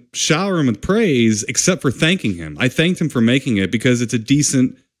didn't shower him with praise except for thanking him. I thanked him for making it because it's a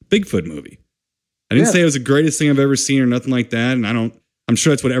decent Bigfoot movie. I didn't say it was the greatest thing I've ever seen or nothing like that. And I'm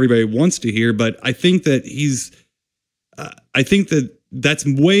sure that's what everybody wants to hear, but I think that that's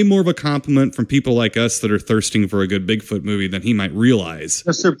way more of a compliment from people like us that are thirsting for a good Bigfoot movie than he might realize.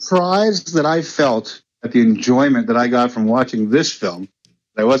 The surprise that I felt at the enjoyment that I got from watching this film,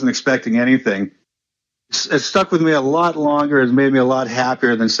 I wasn't expecting anything. It stuck with me a lot longer. It made me a lot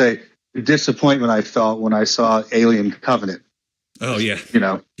happier than, say, the disappointment I felt when I saw Alien Covenant. Oh, yeah.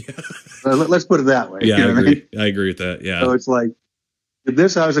 Yeah. Let's put it that way. Yeah, I agree with that. Yeah. So it's like,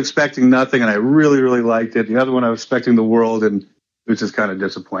 this I was expecting nothing, and I really, really liked it. The other one I was expecting the world, and it was just kind of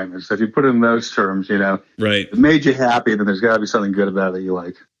disappointment. So if you put it in those terms, right, it made you happy, then there's got to be something good about it that you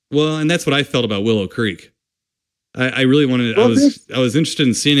like. Well, and that's what I felt about Willow Creek. I really wanted. I was interested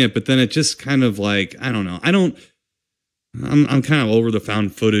in seeing it, but then it just kind of like I don't know. I'm kind of over the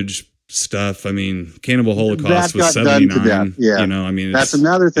found footage stuff. I mean, Cannibal Holocaust was 79. Yeah, that's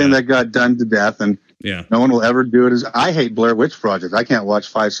another thing that got done to death, and no one will ever do it. I hate Blair Witch Project. I can't watch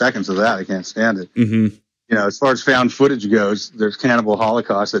 5 seconds of that. I can't stand it. Mm-hmm. As far as found footage goes, there's Cannibal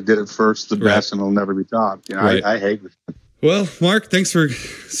Holocaust that did it first, the best, and it'll never be topped. I hate it. Well, Mark, thanks for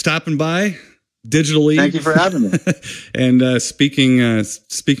stopping by. Digitally. Thank you for having me. And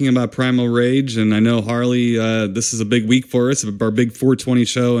speaking about Primal Rage, and I know Harley, this is a big week for us, our big 420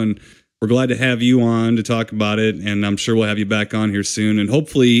 show, and we're glad to have you on to talk about it. And I'm sure we'll have you back on here soon. And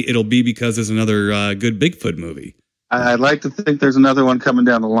hopefully it'll be because there's another good Bigfoot movie. I'd like to think there's another one coming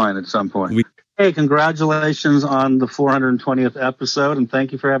down the line at some point. Hey, congratulations on the 420th episode, and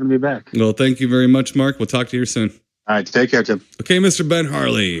thank you for having me back. Well, thank you very much, Mark. We'll talk to you soon. All right, take care, Tim. Okay, Mr. Ben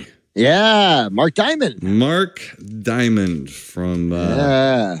Harley. Yeah, Marc Diamond. Marc Diamond from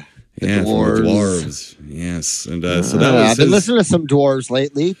the Dwarves. Yes, and so that was. I've been listening to some Dwarves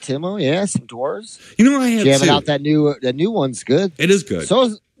lately, Timo. Yeah, some Dwarves. I have jamming out that new one's good. It is good. So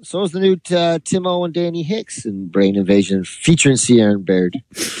is the new Timo and Danny Hicks in Brain Invasion featuring Sierra Baird.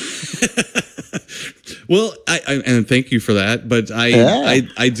 Well, and thank you for that, but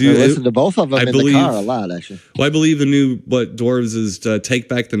I do listen to both of them the car a lot, actually. Well, I believe the new Dwarves is Take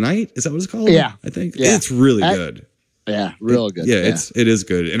Back the Night. Is that what it's called? Yeah, I think it's really good. Yeah, real good. Yeah, it is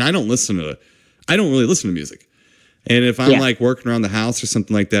good, and I don't really listen to music. And if I'm like working around the house or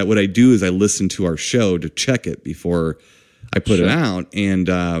something like that, what I do is I listen to our show to check it before I put it out, and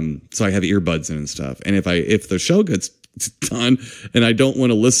so I have earbuds in and stuff. And if the show gets done and I don't want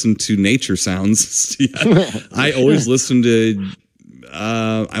to listen to nature sounds, I always listen to.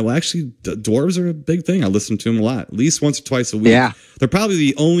 Dwarves are a big thing. I listen to them a lot, at least once or twice a week. Yeah, they're probably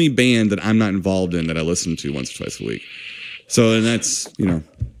the only band that I'm not involved in that I listen to once or twice a week. So, and that's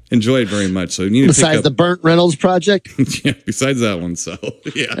enjoy it very much. So you need to besides pick up the Burnt Reynolds project. yeah, besides that one. So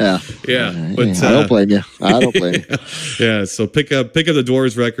yeah. But I don't blame you. I don't blame you. Yeah. So pick up the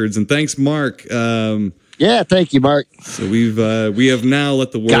Dwarves records, and thanks, Mark. Yeah, thank you, Mark. So we have now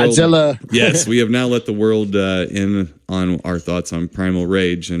let the world Godzilla. Yes, we have now let the world in on our thoughts on Primal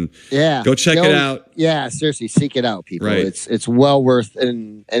Rage, and go check it out. Yeah, seriously, seek it out, people. Right. It's well worth.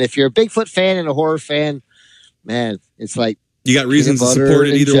 And if you're a Bigfoot fan and a horror fan, man, it's like you got reasons to support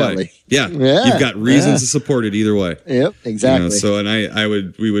it either jelly. way. Yeah, you've got reasons to support it either way. Yep, exactly. So,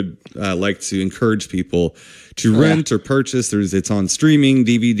 and we would like to encourage people to rent or purchase. It's on streaming,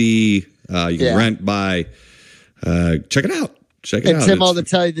 DVD. You can rent, buy. Check it out. Check it out. Tim, to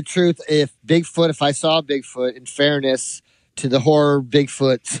tell you the truth, if I saw Bigfoot, in fairness to the horror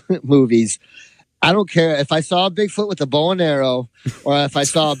Bigfoot movies, I don't care if I saw a Bigfoot with a bow and arrow, or if I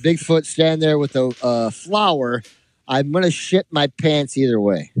saw a Bigfoot stand there with a flower. I'm going to shit my pants either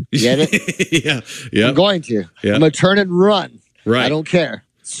way. You get it? Yeah. I'm going to. Yeah. I'm going to turn and run. Right. I don't care.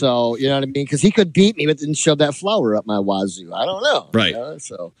 So, you know what I mean? Because he could beat me, but didn't shove that flower up my wazoo. I don't know. Right. You know?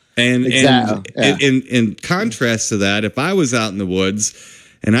 So, and in contrast to that, if I was out in the woods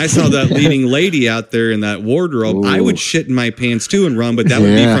and I saw that leading lady out there in that wardrobe, I would shit in my pants too and run, but that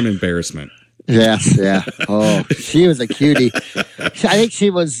would be from embarrassment. Yes, yeah. Oh, she was a cutie. I think she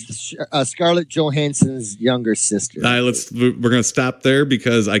was Scarlett Johansson's younger sister. We're going to stop there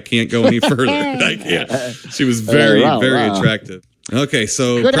because I can't go any further. I can't. She was very attractive. Okay,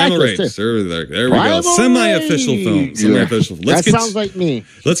 so Good Primal actress, Rage. There we go. Semi-official film. Semi-official. That sounds like me.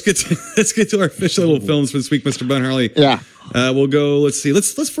 Let's get to our official films for this week, Mr. Ben Harley. Yeah. We'll go. Let's see.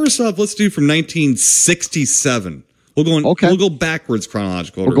 Let's first off. Let's do from 1967. We'll go backwards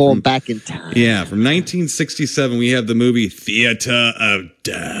chronological. We're going back in time. Yeah, from 1967, we have the movie Theater of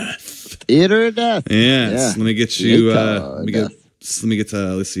Death. Theater of Death. Yes. Let me get you. Let me get.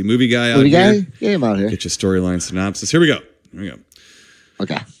 Let's see. Movie guy out here. Get him out here. Get your storyline synopsis. Here we go.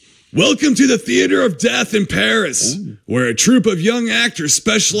 Okay. Welcome to the Theater of Death in Paris, where a troupe of young actors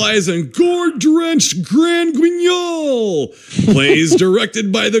specialize in gore-drenched Grand Guignol plays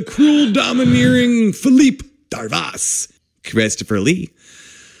directed by the cruel, domineering Philippe Darvas, Christopher Lee.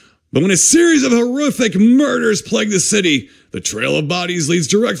 But when a series of horrific murders plague the city, the trail of bodies leads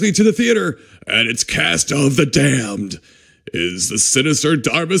directly to the theater and its cast of the damned. Is the sinister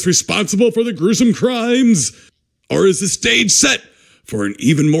Darvas responsible for the gruesome crimes? Or is the stage set for an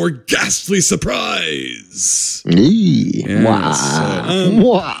even more ghastly surprise? It's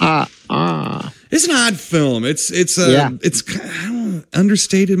an odd film. It's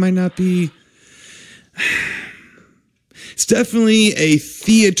understated. Might not be. It's definitely a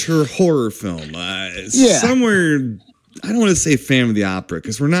theater horror film. Somewhere, I don't want to say Phantom of the Opera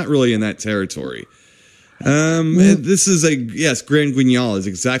because we're not really in that territory. This is Grand Guignol is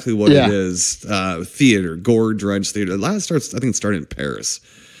exactly what it is. Theater, gore-drenched theater. A lot of I think it started in Paris.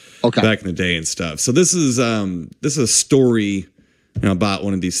 Okay. Back in the day and stuff. So this is a story about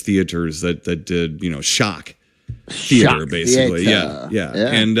one of these theaters that did, shock theater, basically. Theater. Yeah.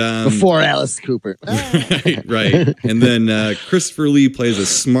 And before Alice Cooper. right. And then Christopher Lee plays a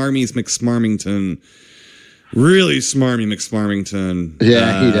smarmy McSmarmington, really smarmy McSmarmington.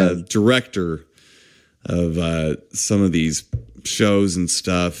 Yeah, he does. Director of some of these shows and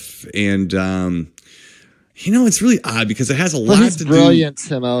stuff. And it's really odd because it has a lot to do. He's brilliant,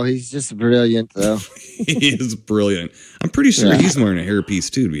 Timo. He's just brilliant, though. He is brilliant. I'm pretty sure he's wearing a hairpiece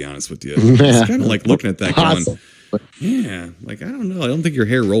too, to be honest with you. It's kind of like looking at that going, I don't know. I don't think your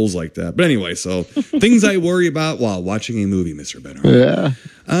hair rolls like that. But anyway, so things I worry about while watching a movie, Mr. Benner. Yeah.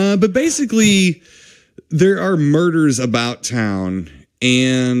 But basically, there are murders about town,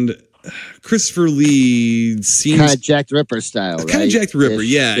 and Christopher Lee seems kind of Jack the Ripper style, right? Kind of Jack the Ripper,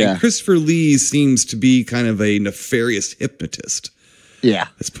 yeah. And Christopher Lee seems to be kind of a nefarious hypnotist. Yeah,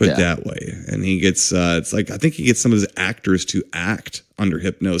 let's put it that way. And he gets I think he gets some of his actors to act under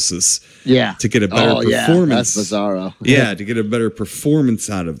hypnosis. Yeah, to get a better performance. That's bizarro. Yeah, to get a better performance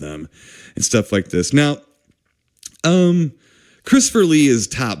out of them and stuff like this. Now, Christopher Lee is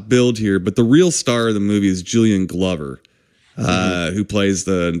top billed here, but the real star of the movie is Julian Glover. Who plays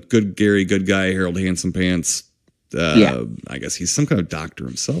the good guy, Harold Handsome Pants. I guess he's some kind of doctor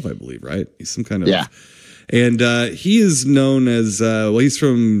himself, I believe, right? He's some kind of... Yeah. And he is known as... he's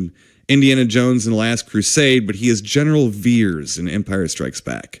from Indiana Jones and the Last Crusade, but he is General Veers in Empire Strikes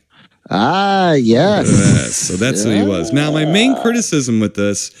Back. Ah, yes. So that's who he was. Now, my main criticism with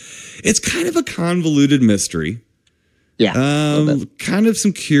this, it's kind of a convoluted mystery. Yeah. Kind of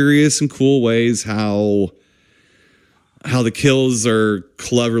some curious and cool ways how the kills are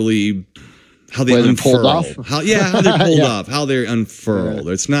cleverly how they unfurl. Pulled off. How they're pulled off, how they're unfurled.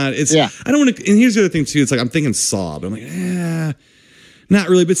 It's not. It's. I don't want to. And here's the other thing too. It's like I'm thinking Saw, but I'm like, not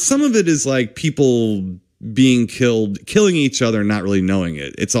really. But some of it is like people being killing each other, and not really knowing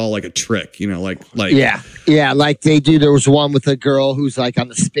it. It's all like a trick, like like they do. There was one with a girl who's like on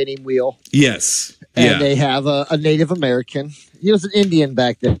the spinning wheel. Yes, and they have a Native American. He was an Indian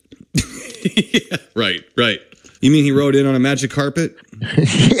back then. Right. You mean he rode in on a magic carpet?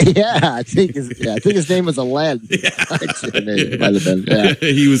 I think his name was Aladdin. It might have been. Yeah.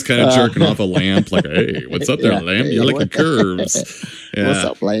 He was kind of jerking off a lamp, like, "Hey, what's up there, lamp? You're looking curves." Yeah. What's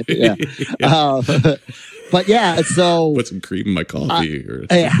up, lamp? Yeah. But so put some cream in my coffee.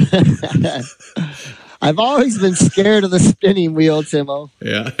 I've always been scared of the spinning wheel, Timo.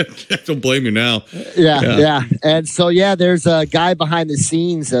 Yeah, I don't blame you now. Yeah. And so, there's a guy behind the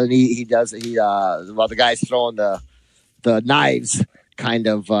scenes, and while the guy's throwing the knives, kind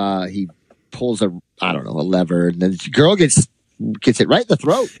of, he pulls a lever, and then the girl gets it right in the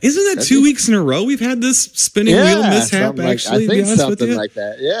throat. Isn't that 2 weeks in a row we've had this spinning wheel mishap? Actually, I think something like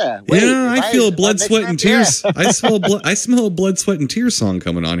that. Yeah. I feel blood, sweat, and tears. I smell a blood, sweat, and tears song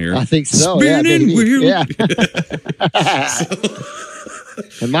coming on here. I think so. Spinning wheel. Yeah.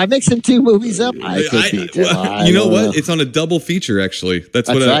 Am I mixing two movies up? I could be. You know what? It's on a double feature, actually. That's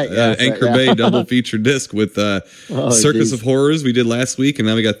what Anchor Bay double feature disc with Circus of Horrors we did last week, and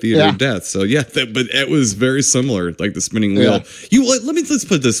now we got Theater of Death. So but it was very similar, like the spinning wheel. Let's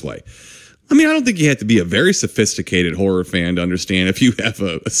put it this way. I mean, I don't think you have to be a very sophisticated horror fan to understand if you have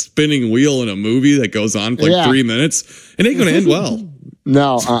a spinning wheel in a movie that goes on for like 3 minutes, it ain't going to end well.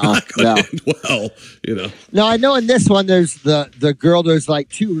 No, no. End well, No, I know in this one there's the girl. There's like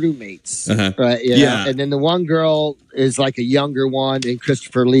two roommates, right? And then the one girl is like a younger one, and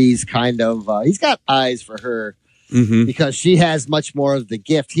Christopher Lee's kind of he's got eyes for her because she has much more of the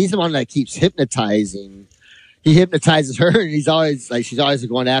gift. He's the one that keeps hypnotizing. He hypnotizes her, and she's always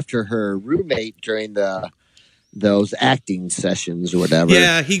going after her roommate during those acting sessions or whatever.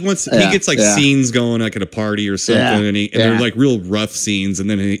 Yeah, he gets like scenes going like at a party or something, and they're like real rough scenes, and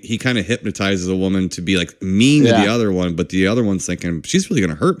then he kind of hypnotizes a woman to be like mean to the other one, but the other one's thinking she's really going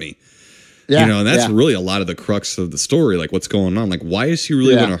to hurt me. And that's really a lot of the crux of the story. Like, what's going on? Like, why is she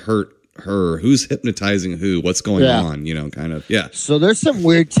really going to hurt her? Who's hypnotizing who? What's going on? Kind of. Yeah. So there's some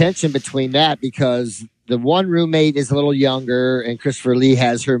weird tension between that because the one roommate is a little younger, and Christopher Lee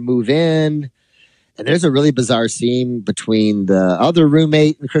has her move in. And there's a really bizarre scene between the other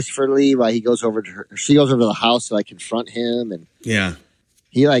roommate and Christopher Lee while she goes over to the house to like confront him, and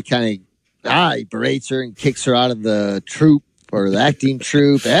he like kind of he berates her and kicks her out of the troupe or the acting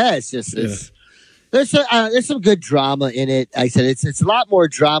troupe. It's just there's some good drama in it. Like I said it's a lot more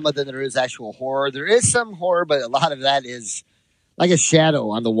drama than there is actual horror. There is some horror, but a lot of that is like a shadow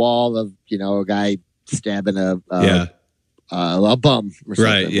on the wall of a guy stabbing a bum or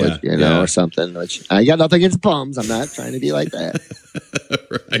something, or something. Which I got nothing against bums. I'm not trying to be like that,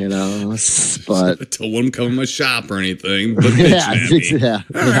 But don't want to come in my shop or anything. But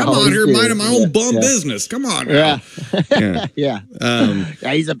I'm on here minding my own bum business. Come on, now.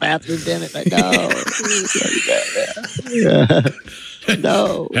 He's a bathroom tenant.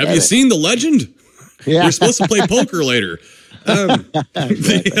 No. Have you seen The Legend? Yeah, we're supposed to play poker later.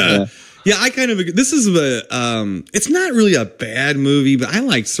 Yeah, I kind of. This is it's not really a bad movie, but I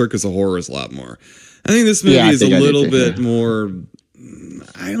like Circus of Horrors a lot more. I think this movie is a little bit more.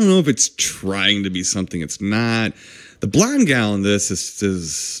 I don't know if it's trying to be something it's not. The blonde gal in this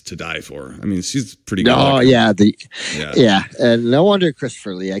is to die for. I mean, she's pretty good. Oh, yeah. And no wonder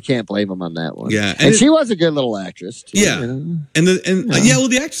Christopher Lee. I can't blame him on that one. Yeah. And she was a good little actress, too. Yeah.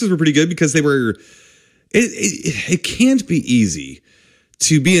 The actresses were pretty good because they were. It can't be easy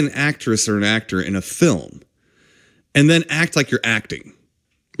to be an actress or an actor in a film and then act like you're acting.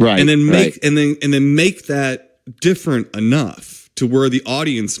 Right. And then make that different enough to where the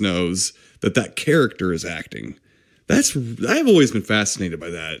audience knows that character is acting. I've always been fascinated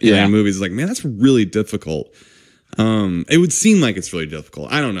by that. In movies, like, man, that's really difficult. It would seem like it's really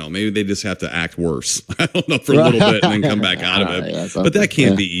difficult. I don't know. Maybe they just have to act worse. I don't know, for a little bit and then come back out of it. But that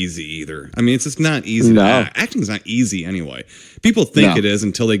can't be easy either. I mean, it's just not easy. No. Acting's not easy anyway. People think it is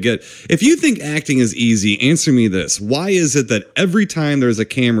until they get. If you think acting is easy, answer me this: why is it that every time there's a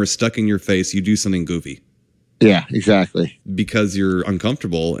camera stuck in your face, you do something goofy? Yeah, exactly. Because you're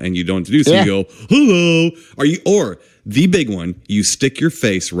uncomfortable and you don't do so. You go, hello. Or the big one, you stick your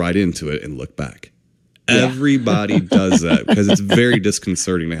face right into it and look back. Everybody does that because it's very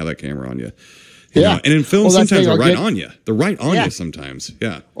disconcerting to have that camera on you. You know? And in films, sometimes they're right on you. They're right on you sometimes.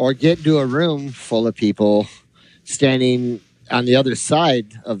 Yeah. Or get into a room full of people standing on the other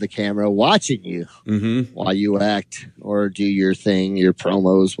side of the camera watching you while you act or do your thing, your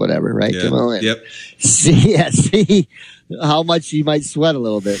promos, whatever, right? Yeah. Yep. See how much you might sweat a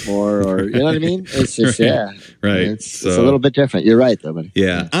little bit more, or you know what I mean? It's just right. It's a little bit different. You're right, though, buddy.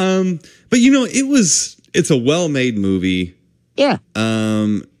 Yeah. But it's a well-made movie. Yeah.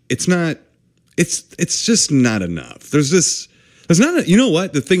 It's not. It's just not enough. There's not. You know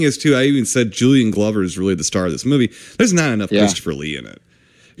what? The thing is, too. I even said Julian Glover is really the star of this movie. There's not enough Christopher Lee in it,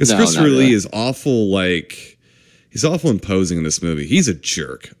 because Christopher Lee is awful. He's awful imposing in this movie. He's a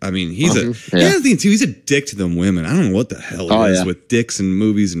jerk. I mean, he's the thing too. He's a dick to them women. I don't know what the hell it is with dicks and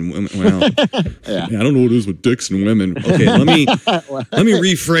movies and women. Well, I don't know what it is with dicks and women. Okay, let me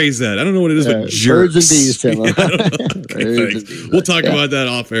rephrase that. I don't know what it is with jerks. Birds and bees, Tim. We'll talk about that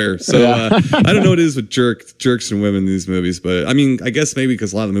off air. So I don't know what it is with jerks and women in these movies, but I mean, I guess maybe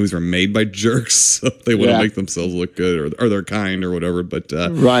because a lot of the movies were made by jerks, so they want to make themselves look good, or they're kind or whatever. But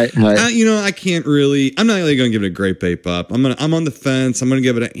right. I can't really. I'm not really going to give it a great bape up. I'm on the fence. I'm gonna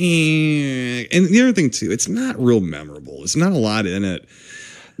give it and the other thing too, it's not real memorable. There's not a lot in it.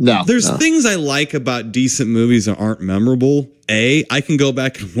 There's things I like about decent movies that aren't memorable. I can go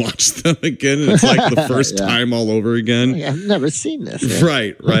back and watch them again, and it's like the first time all over again. I've never seen this. Yeah.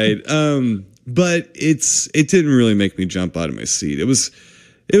 Right. But it didn't really make me jump out of my seat.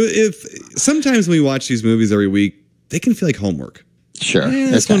 If sometimes when we watch these movies every week, they can feel like homework. Sure.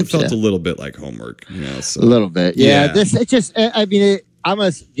 This one felt a little bit like homework. A little bit. Yeah. I'm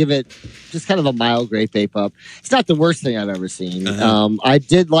going to give it just kind of a mild grape ape up. It's not the worst thing I've ever seen. I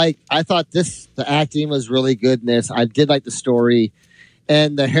thought the acting was really good in this. I did like the story,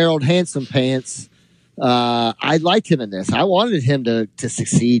 and the Harold Handsome Pants. I liked him in this. I wanted him to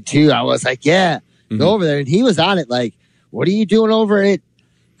succeed too. I was like, go over there. And he was on it. Like, what are you doing over at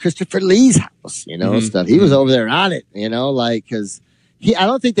Christopher Lee's house? Stuff. He was over there on it, because I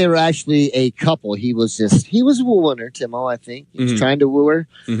don't think they were actually a couple. He was wooing her, Timo, I think. He was trying to woo her.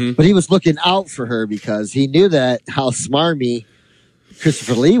 But he was looking out for her because he knew that how smarmy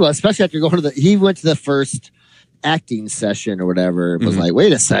Christopher Lee was, especially after he went to the first acting session or whatever. It was like,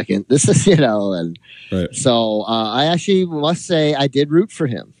 wait a second, this is, and so I actually must say I did root for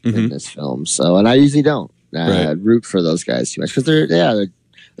him in this film. So, and I usually don't root for those guys too much because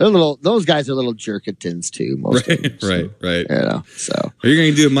those guys are little jerkatins too. Most of them, right. So you're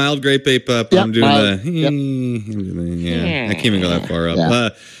going to do a mild grape ape up. Yep, I'm doing mild, I can't even go that far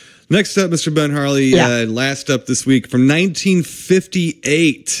up. Next up, Mr. Ben Harley. Last up this week from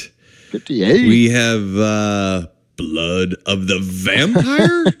 1958. 58. We have Blood of the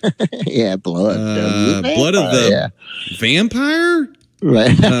Vampire. Blood. Blood of the Vampire.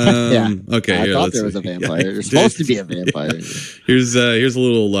 Right. Okay. I thought there was a vampire. There's supposed to be a vampire. Here's a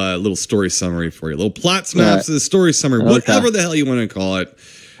little story summary for you. A little plot synopsis, story summary, whatever the hell you want to call it.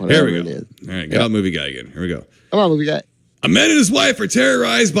 Whatever Here we go. All right, get out movie guy again. Here we go. Come on, movie guy. A man and his wife are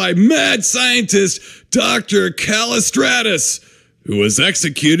terrorized by mad scientist Dr. Callistratus, who was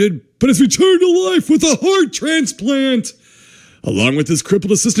executed but has returned to life with a heart transplant, along with his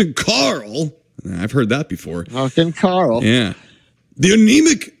crippled assistant Carl. I've heard that before. Fucking Carl. Yeah. The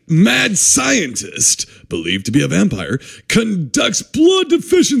anemic mad scientist, believed to be a vampire, conducts blood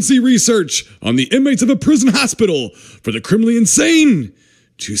deficiency research on the inmates of a prison hospital for the criminally insane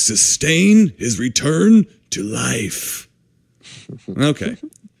to sustain his return to life. Okay.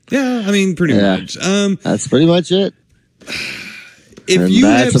 Yeah, I mean, pretty much. That's pretty much it. If you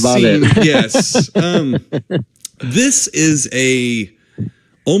have seen, yes, this is a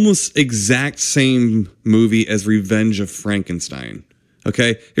almost exact same movie as Revenge of Frankenstein.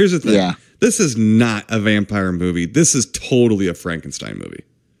 Okay, here's the thing. Yeah. This is not a vampire movie. This is totally a Frankenstein movie.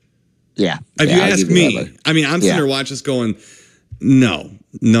 Yeah. If you ask me, I mean, I'm sitting there watching this going, no.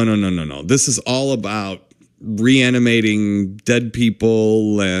 This is all about reanimating dead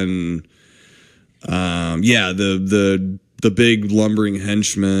people and, the big lumbering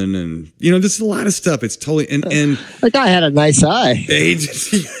henchman, and there's a lot of stuff. It's totally and that guy had a nice eye.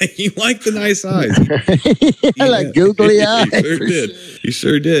 He liked the nice eyes. Like googly eyes. He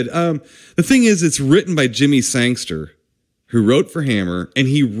sure did. The thing is, it's written by Jimmy Sangster, who wrote for Hammer, and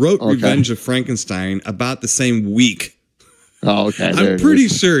he wrote Revenge of Frankenstein about the same week. Oh, okay. I'm pretty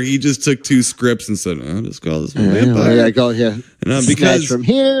sure he just took two scripts and said, "I'll just call this one vampire." Yeah, go here. Because from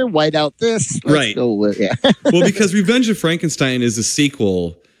here, white out this. Let's go with, Well, because Revenge of Frankenstein is a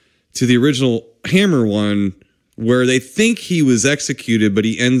sequel to the original Hammer one, where they think he was executed, but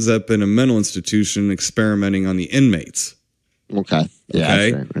he ends up in a mental institution experimenting on the inmates. Okay. Yeah.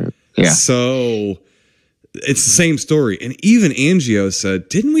 Okay. Right. Yeah. So it's the same story. And even Angio said,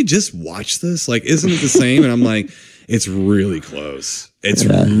 "Didn't we just watch this? Like, isn't it the same?" And I'm like, It's really close. It's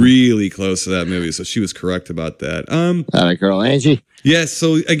really close to that movie. So she was correct about that. That girl, Angie. Yes.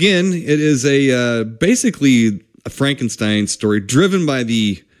 So again, it is a basically a Frankenstein story driven by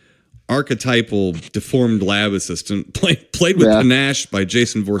the archetypal deformed lab assistant played with panache by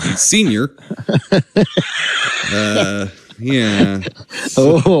Jason Voorhees Sr. Yeah.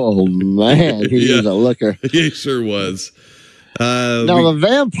 Oh man, he was a looker. He sure was. Now the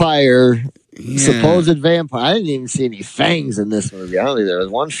vampire, supposed vampire. I didn't even see any fangs in this movie. I don't think there was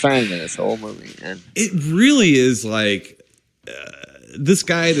one fang in this whole movie. Man. It really is like this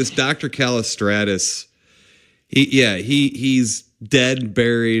guy, this Dr. Callistratus. He's dead,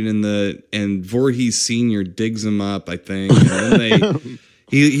 buried and Voorhees Sr. digs him up, I think. And then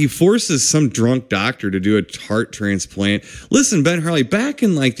he forces some drunk doctor to do a heart transplant. Listen, Ben Harley, back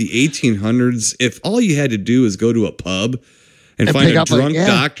in like the 1800s, if all you had to do is go to a pub and find a drunk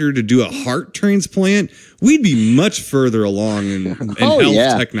doctor to do a heart transplant, we'd be much further along in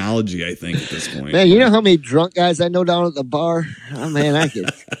health technology, I think, at this point. Man, you know how many drunk guys I know down at the bar? Oh, man, I could...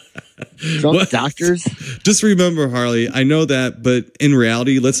 Drunk doctors? Just remember, Harley, I know that, but in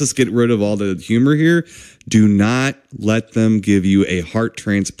reality, let's just get rid of all the humor here. Do not let them give you a heart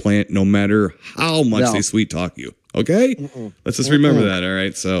transplant, no matter how much they sweet talk you. Okay? Let's just remember that, all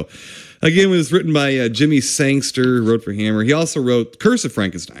right? So, again, it was written by Jimmy Sangster, wrote for Hammer. He also wrote Curse of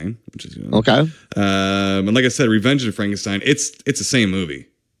Frankenstein, which is, okay. And like I said, Revenge of Frankenstein, it's the same movie.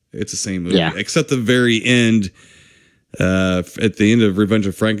 It's the same movie, except the very end. At the end of Revenge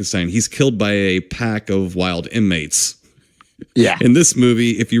of Frankenstein, he's killed by a pack of wild inmates. Yeah. In this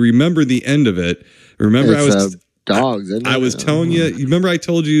movie, if you remember the end of it, remember dogs. I was telling you. You remember I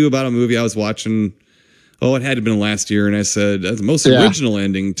told you about a movie I was watching. Oh, it had to have been last year, and I said that's the most original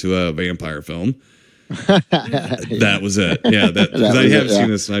ending to a vampire film. That was it. Yeah, because I haven't seen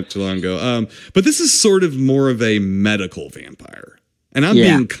this not too long ago. But this is sort of more of a medical vampire, and I'm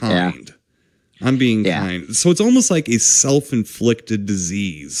being kind. Yeah. I'm being kind. So it's almost like a self-inflicted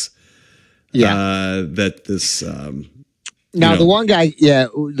disease. That this. Now, the one guy,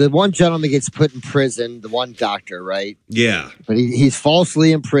 the one gentleman gets put in prison, the one doctor, right? Yeah. But he's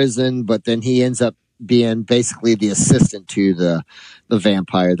falsely in prison, but then he ends up being basically the assistant to the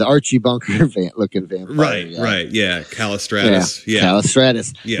vampire, the Archie Bunker looking vampire. Right, yeah. Callistratus. Yeah.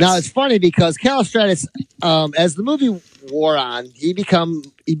 Callistratus. Yes. Now, it's funny because Callistratus, as the movie wore on, he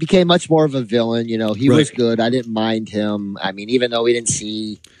became much more of a villain. You know, he was good. I didn't mind him. I mean, even though we didn't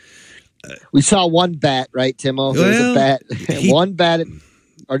see... We saw one bat, right, Timo? There was a bat. One bat.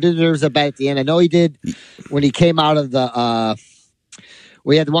 Or there was a bat at the end? I know he did when he came out of the...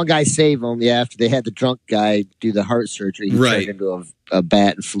 we had the one guy save him, after they had the drunk guy do the heart surgery. He turned into a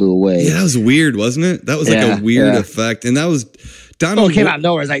bat and flew away. Yeah, that was weird, wasn't it? That was like a weird effect. And that was... Donald it came out of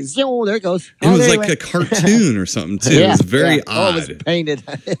nowhere. It's like, oh, there it goes. It was like a cartoon or something, too. It was very odd. Oh, it was painted.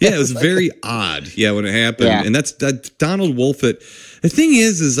 It was very odd, when it happened. Yeah. And that's Donald Wolfett. The thing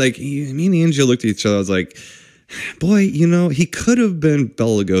is like, me and Angela looked at each other. I was like, boy, he could have been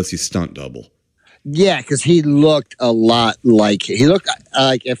Bela Lugosi's stunt double. Yeah, because he looked a lot like... He looked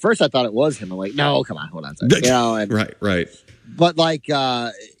like... At first, I thought it was him. I'm like, no, come on, hold on a second. Right. But like,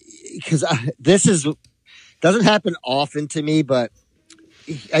 because this is... Doesn't happen often to me, but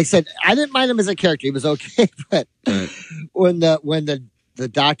I said I didn't mind him as a character. He was okay, but when the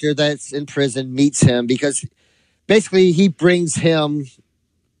doctor that's in prison meets him, because basically he brings him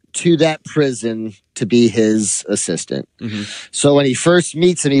to that prison to be his assistant. Mm-hmm. So when he first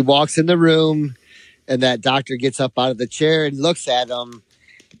meets him, he walks in the room, and that doctor gets up out of the chair and looks at him.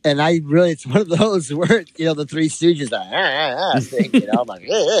 And it's one of those where, the Three Stooges, thing, I'm like,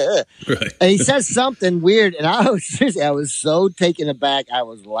 right. And he says something weird, and I was so taken aback, I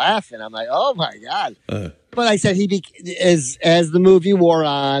was laughing. I'm like, oh my God. But I said as the movie wore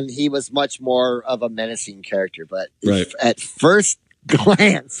on, he was much more of a menacing character. But at first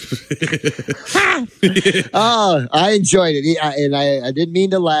glance, I enjoyed it. I didn't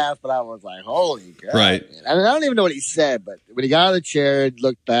mean to laugh, but I was like, holy God. Right. Man. I don't even know what he said, but when he got out of the chair and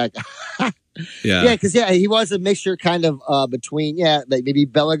looked back, because he was a mixture kind of between like maybe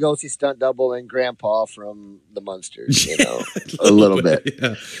Bela Lugosi stunt double and Grandpa from the Munsters, a little bit,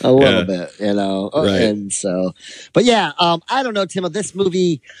 a little bit, right. And so, but I don't know, Tim. This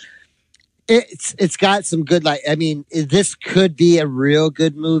movie, it's got some good, this could be a real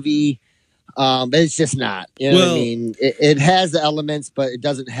good movie. But it's just not. You know what I mean? It has the elements, but it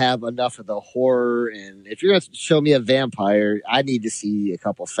doesn't have enough of the horror. And if you're going to show me a vampire, I need to see a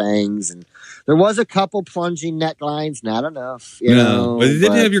couple fangs. And there was a couple plunging necklines, not enough. You know, but it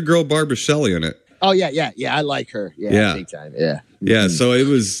didn't have your girl Barbara Shelley in it. Oh, yeah. I like her. Yeah, big time. Yeah. Yeah, so it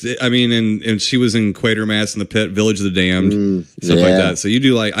was. I mean, and she was in Quatermass in the Pit, Village of the Damned, stuff like that. So you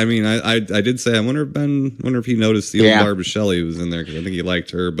do like. I mean, I did say I wonder if he noticed the old Barbara Shelley was in there because I think he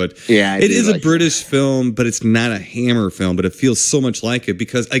liked her. But it is a British film, but it's not a Hammer film. But it feels so much like it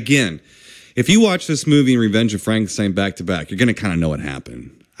because again, if you watch this movie and Revenge of Frankenstein back to back, you're going to kind of know what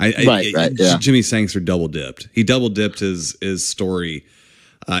happened. Jimmy Sangster double dipped. He double dipped his story.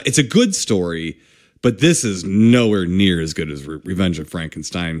 It's a good story. But this is nowhere near as good as Revenge of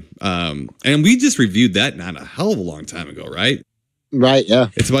Frankenstein. And we just reviewed that not a hell of a long time ago, right? Right, yeah.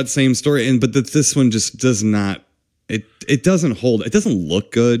 It's about the same story. But this one just does not, it doesn't hold, it doesn't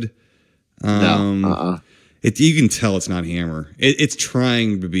look good. You can tell it's not Hammer. It's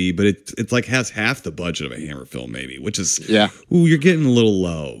trying to be, but it's like has half the budget of a Hammer film maybe, which is, ooh, you're getting a little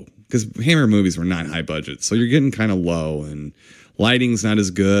low. Because Hammer movies were not high budget. So you're getting kind of low and lighting's not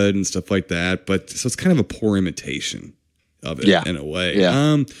as good and stuff like that, but so it's kind of a poor imitation of it in a way.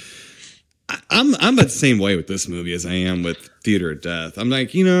 Yeah. I'm about the same way with this movie as I am with Theater of Death. I'm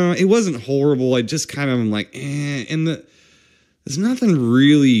like, it wasn't horrible. I just kind of am like, and there's nothing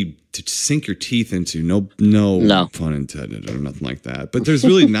really to sink your teeth into. No pun intended or nothing like that. But there's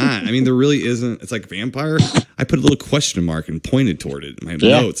really not. I mean, there really isn't. It's like vampire. I put a little question mark and pointed toward it in my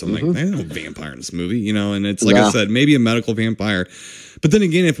notes. I'm like, there's no vampire in this movie, and it's like I said, maybe a medical vampire. But then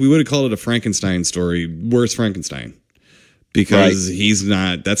again, if we would have called it a Frankenstein story, where's Frankenstein? Because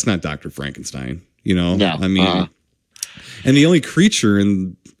that's not Dr. Frankenstein, No, I mean, and the only creature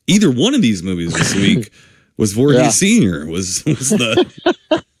in either one of these movies this week was Voorhees Sr.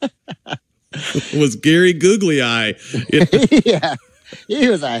 was Gary Googly Eye. Yeah. He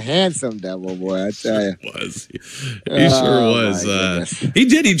was a handsome devil, boy, I tell you. He sure was. He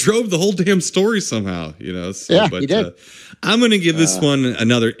did. He drove the whole damn story somehow, So, he did. I'm going to give this one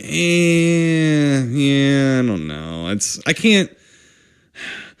another, I don't know.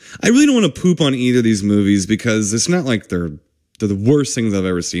 I really don't want to poop on either of these movies because it's not like they're the worst things I've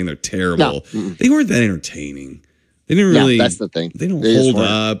ever seen. They're terrible. No. They weren't that entertaining. They didn't really. That's the thing. They don't hold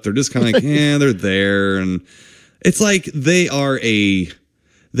up. They're just kind of like, they're there, and it's like they are in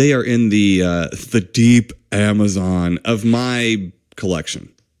the deep Amazon of my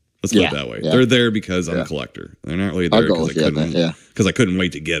collection. Let's put it that way. Yeah. They're there because I'm a collector. They're not really there because I couldn't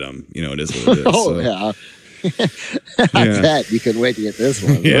wait to get them. It is what it is. I bet you couldn't wait to get this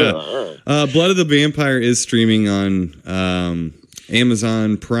one. Blood of the Vampire is streaming on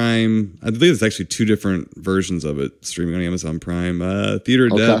Amazon Prime. I believe there's actually two different versions of it streaming on Amazon Prime. Theater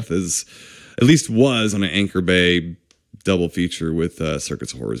of Death was on an Anchor Bay double feature with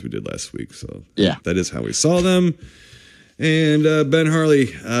Circus of Horrors we did last week. So that is how we saw them. And Ben Harley,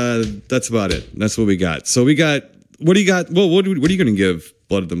 that's about it. That's what we got. So we got. What do you got? Well, what are you going to give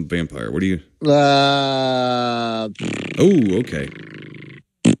Blood of the Vampire? What do you? Okay.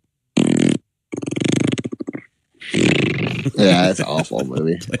 Yeah, it's an awful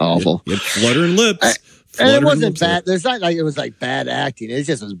movie. Awful. You had fluttering lips. And it wasn't bad. There's not like it was like bad acting. It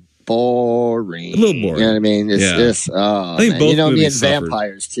just was boring. A little boring. You know what I mean? It's just, I think both me and suffered.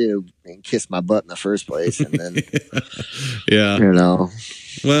 vampires too, and kiss my butt in the first place, and then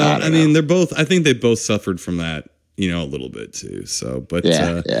Well, I mean, they're both. I think they both suffered from that. A little bit too. So, but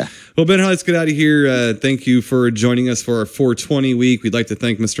Well, Ben, let's get out of here. Thank you for joining us for our 420 week. We'd like to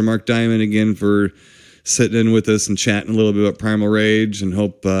thank Mr. Marc Diamond again for sitting in with us and chatting a little bit about Primal Rage, and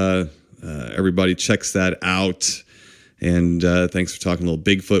hope everybody checks that out. And thanks for talking a little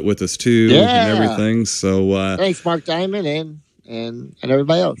Bigfoot with us too and everything. So thanks, Marc Diamond, and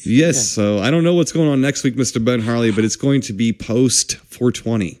everybody else. Yes. Yeah. So I don't know what's going on next week, Mr. Ben Harley, but it's going to be post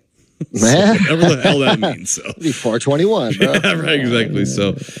 420. So whatever the hell that means. So it'll be 421, bro. Yeah, right, exactly.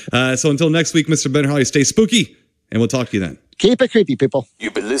 So until next week, Mr. Ben Harley, stay spooky, and we'll talk to you then. Keep it creepy, people.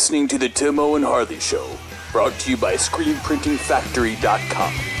 You've been listening to the Timo and Harley Show, brought to you by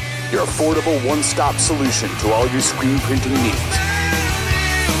ScreenPrintingFactory.com, your affordable one-stop solution to all your screen printing needs.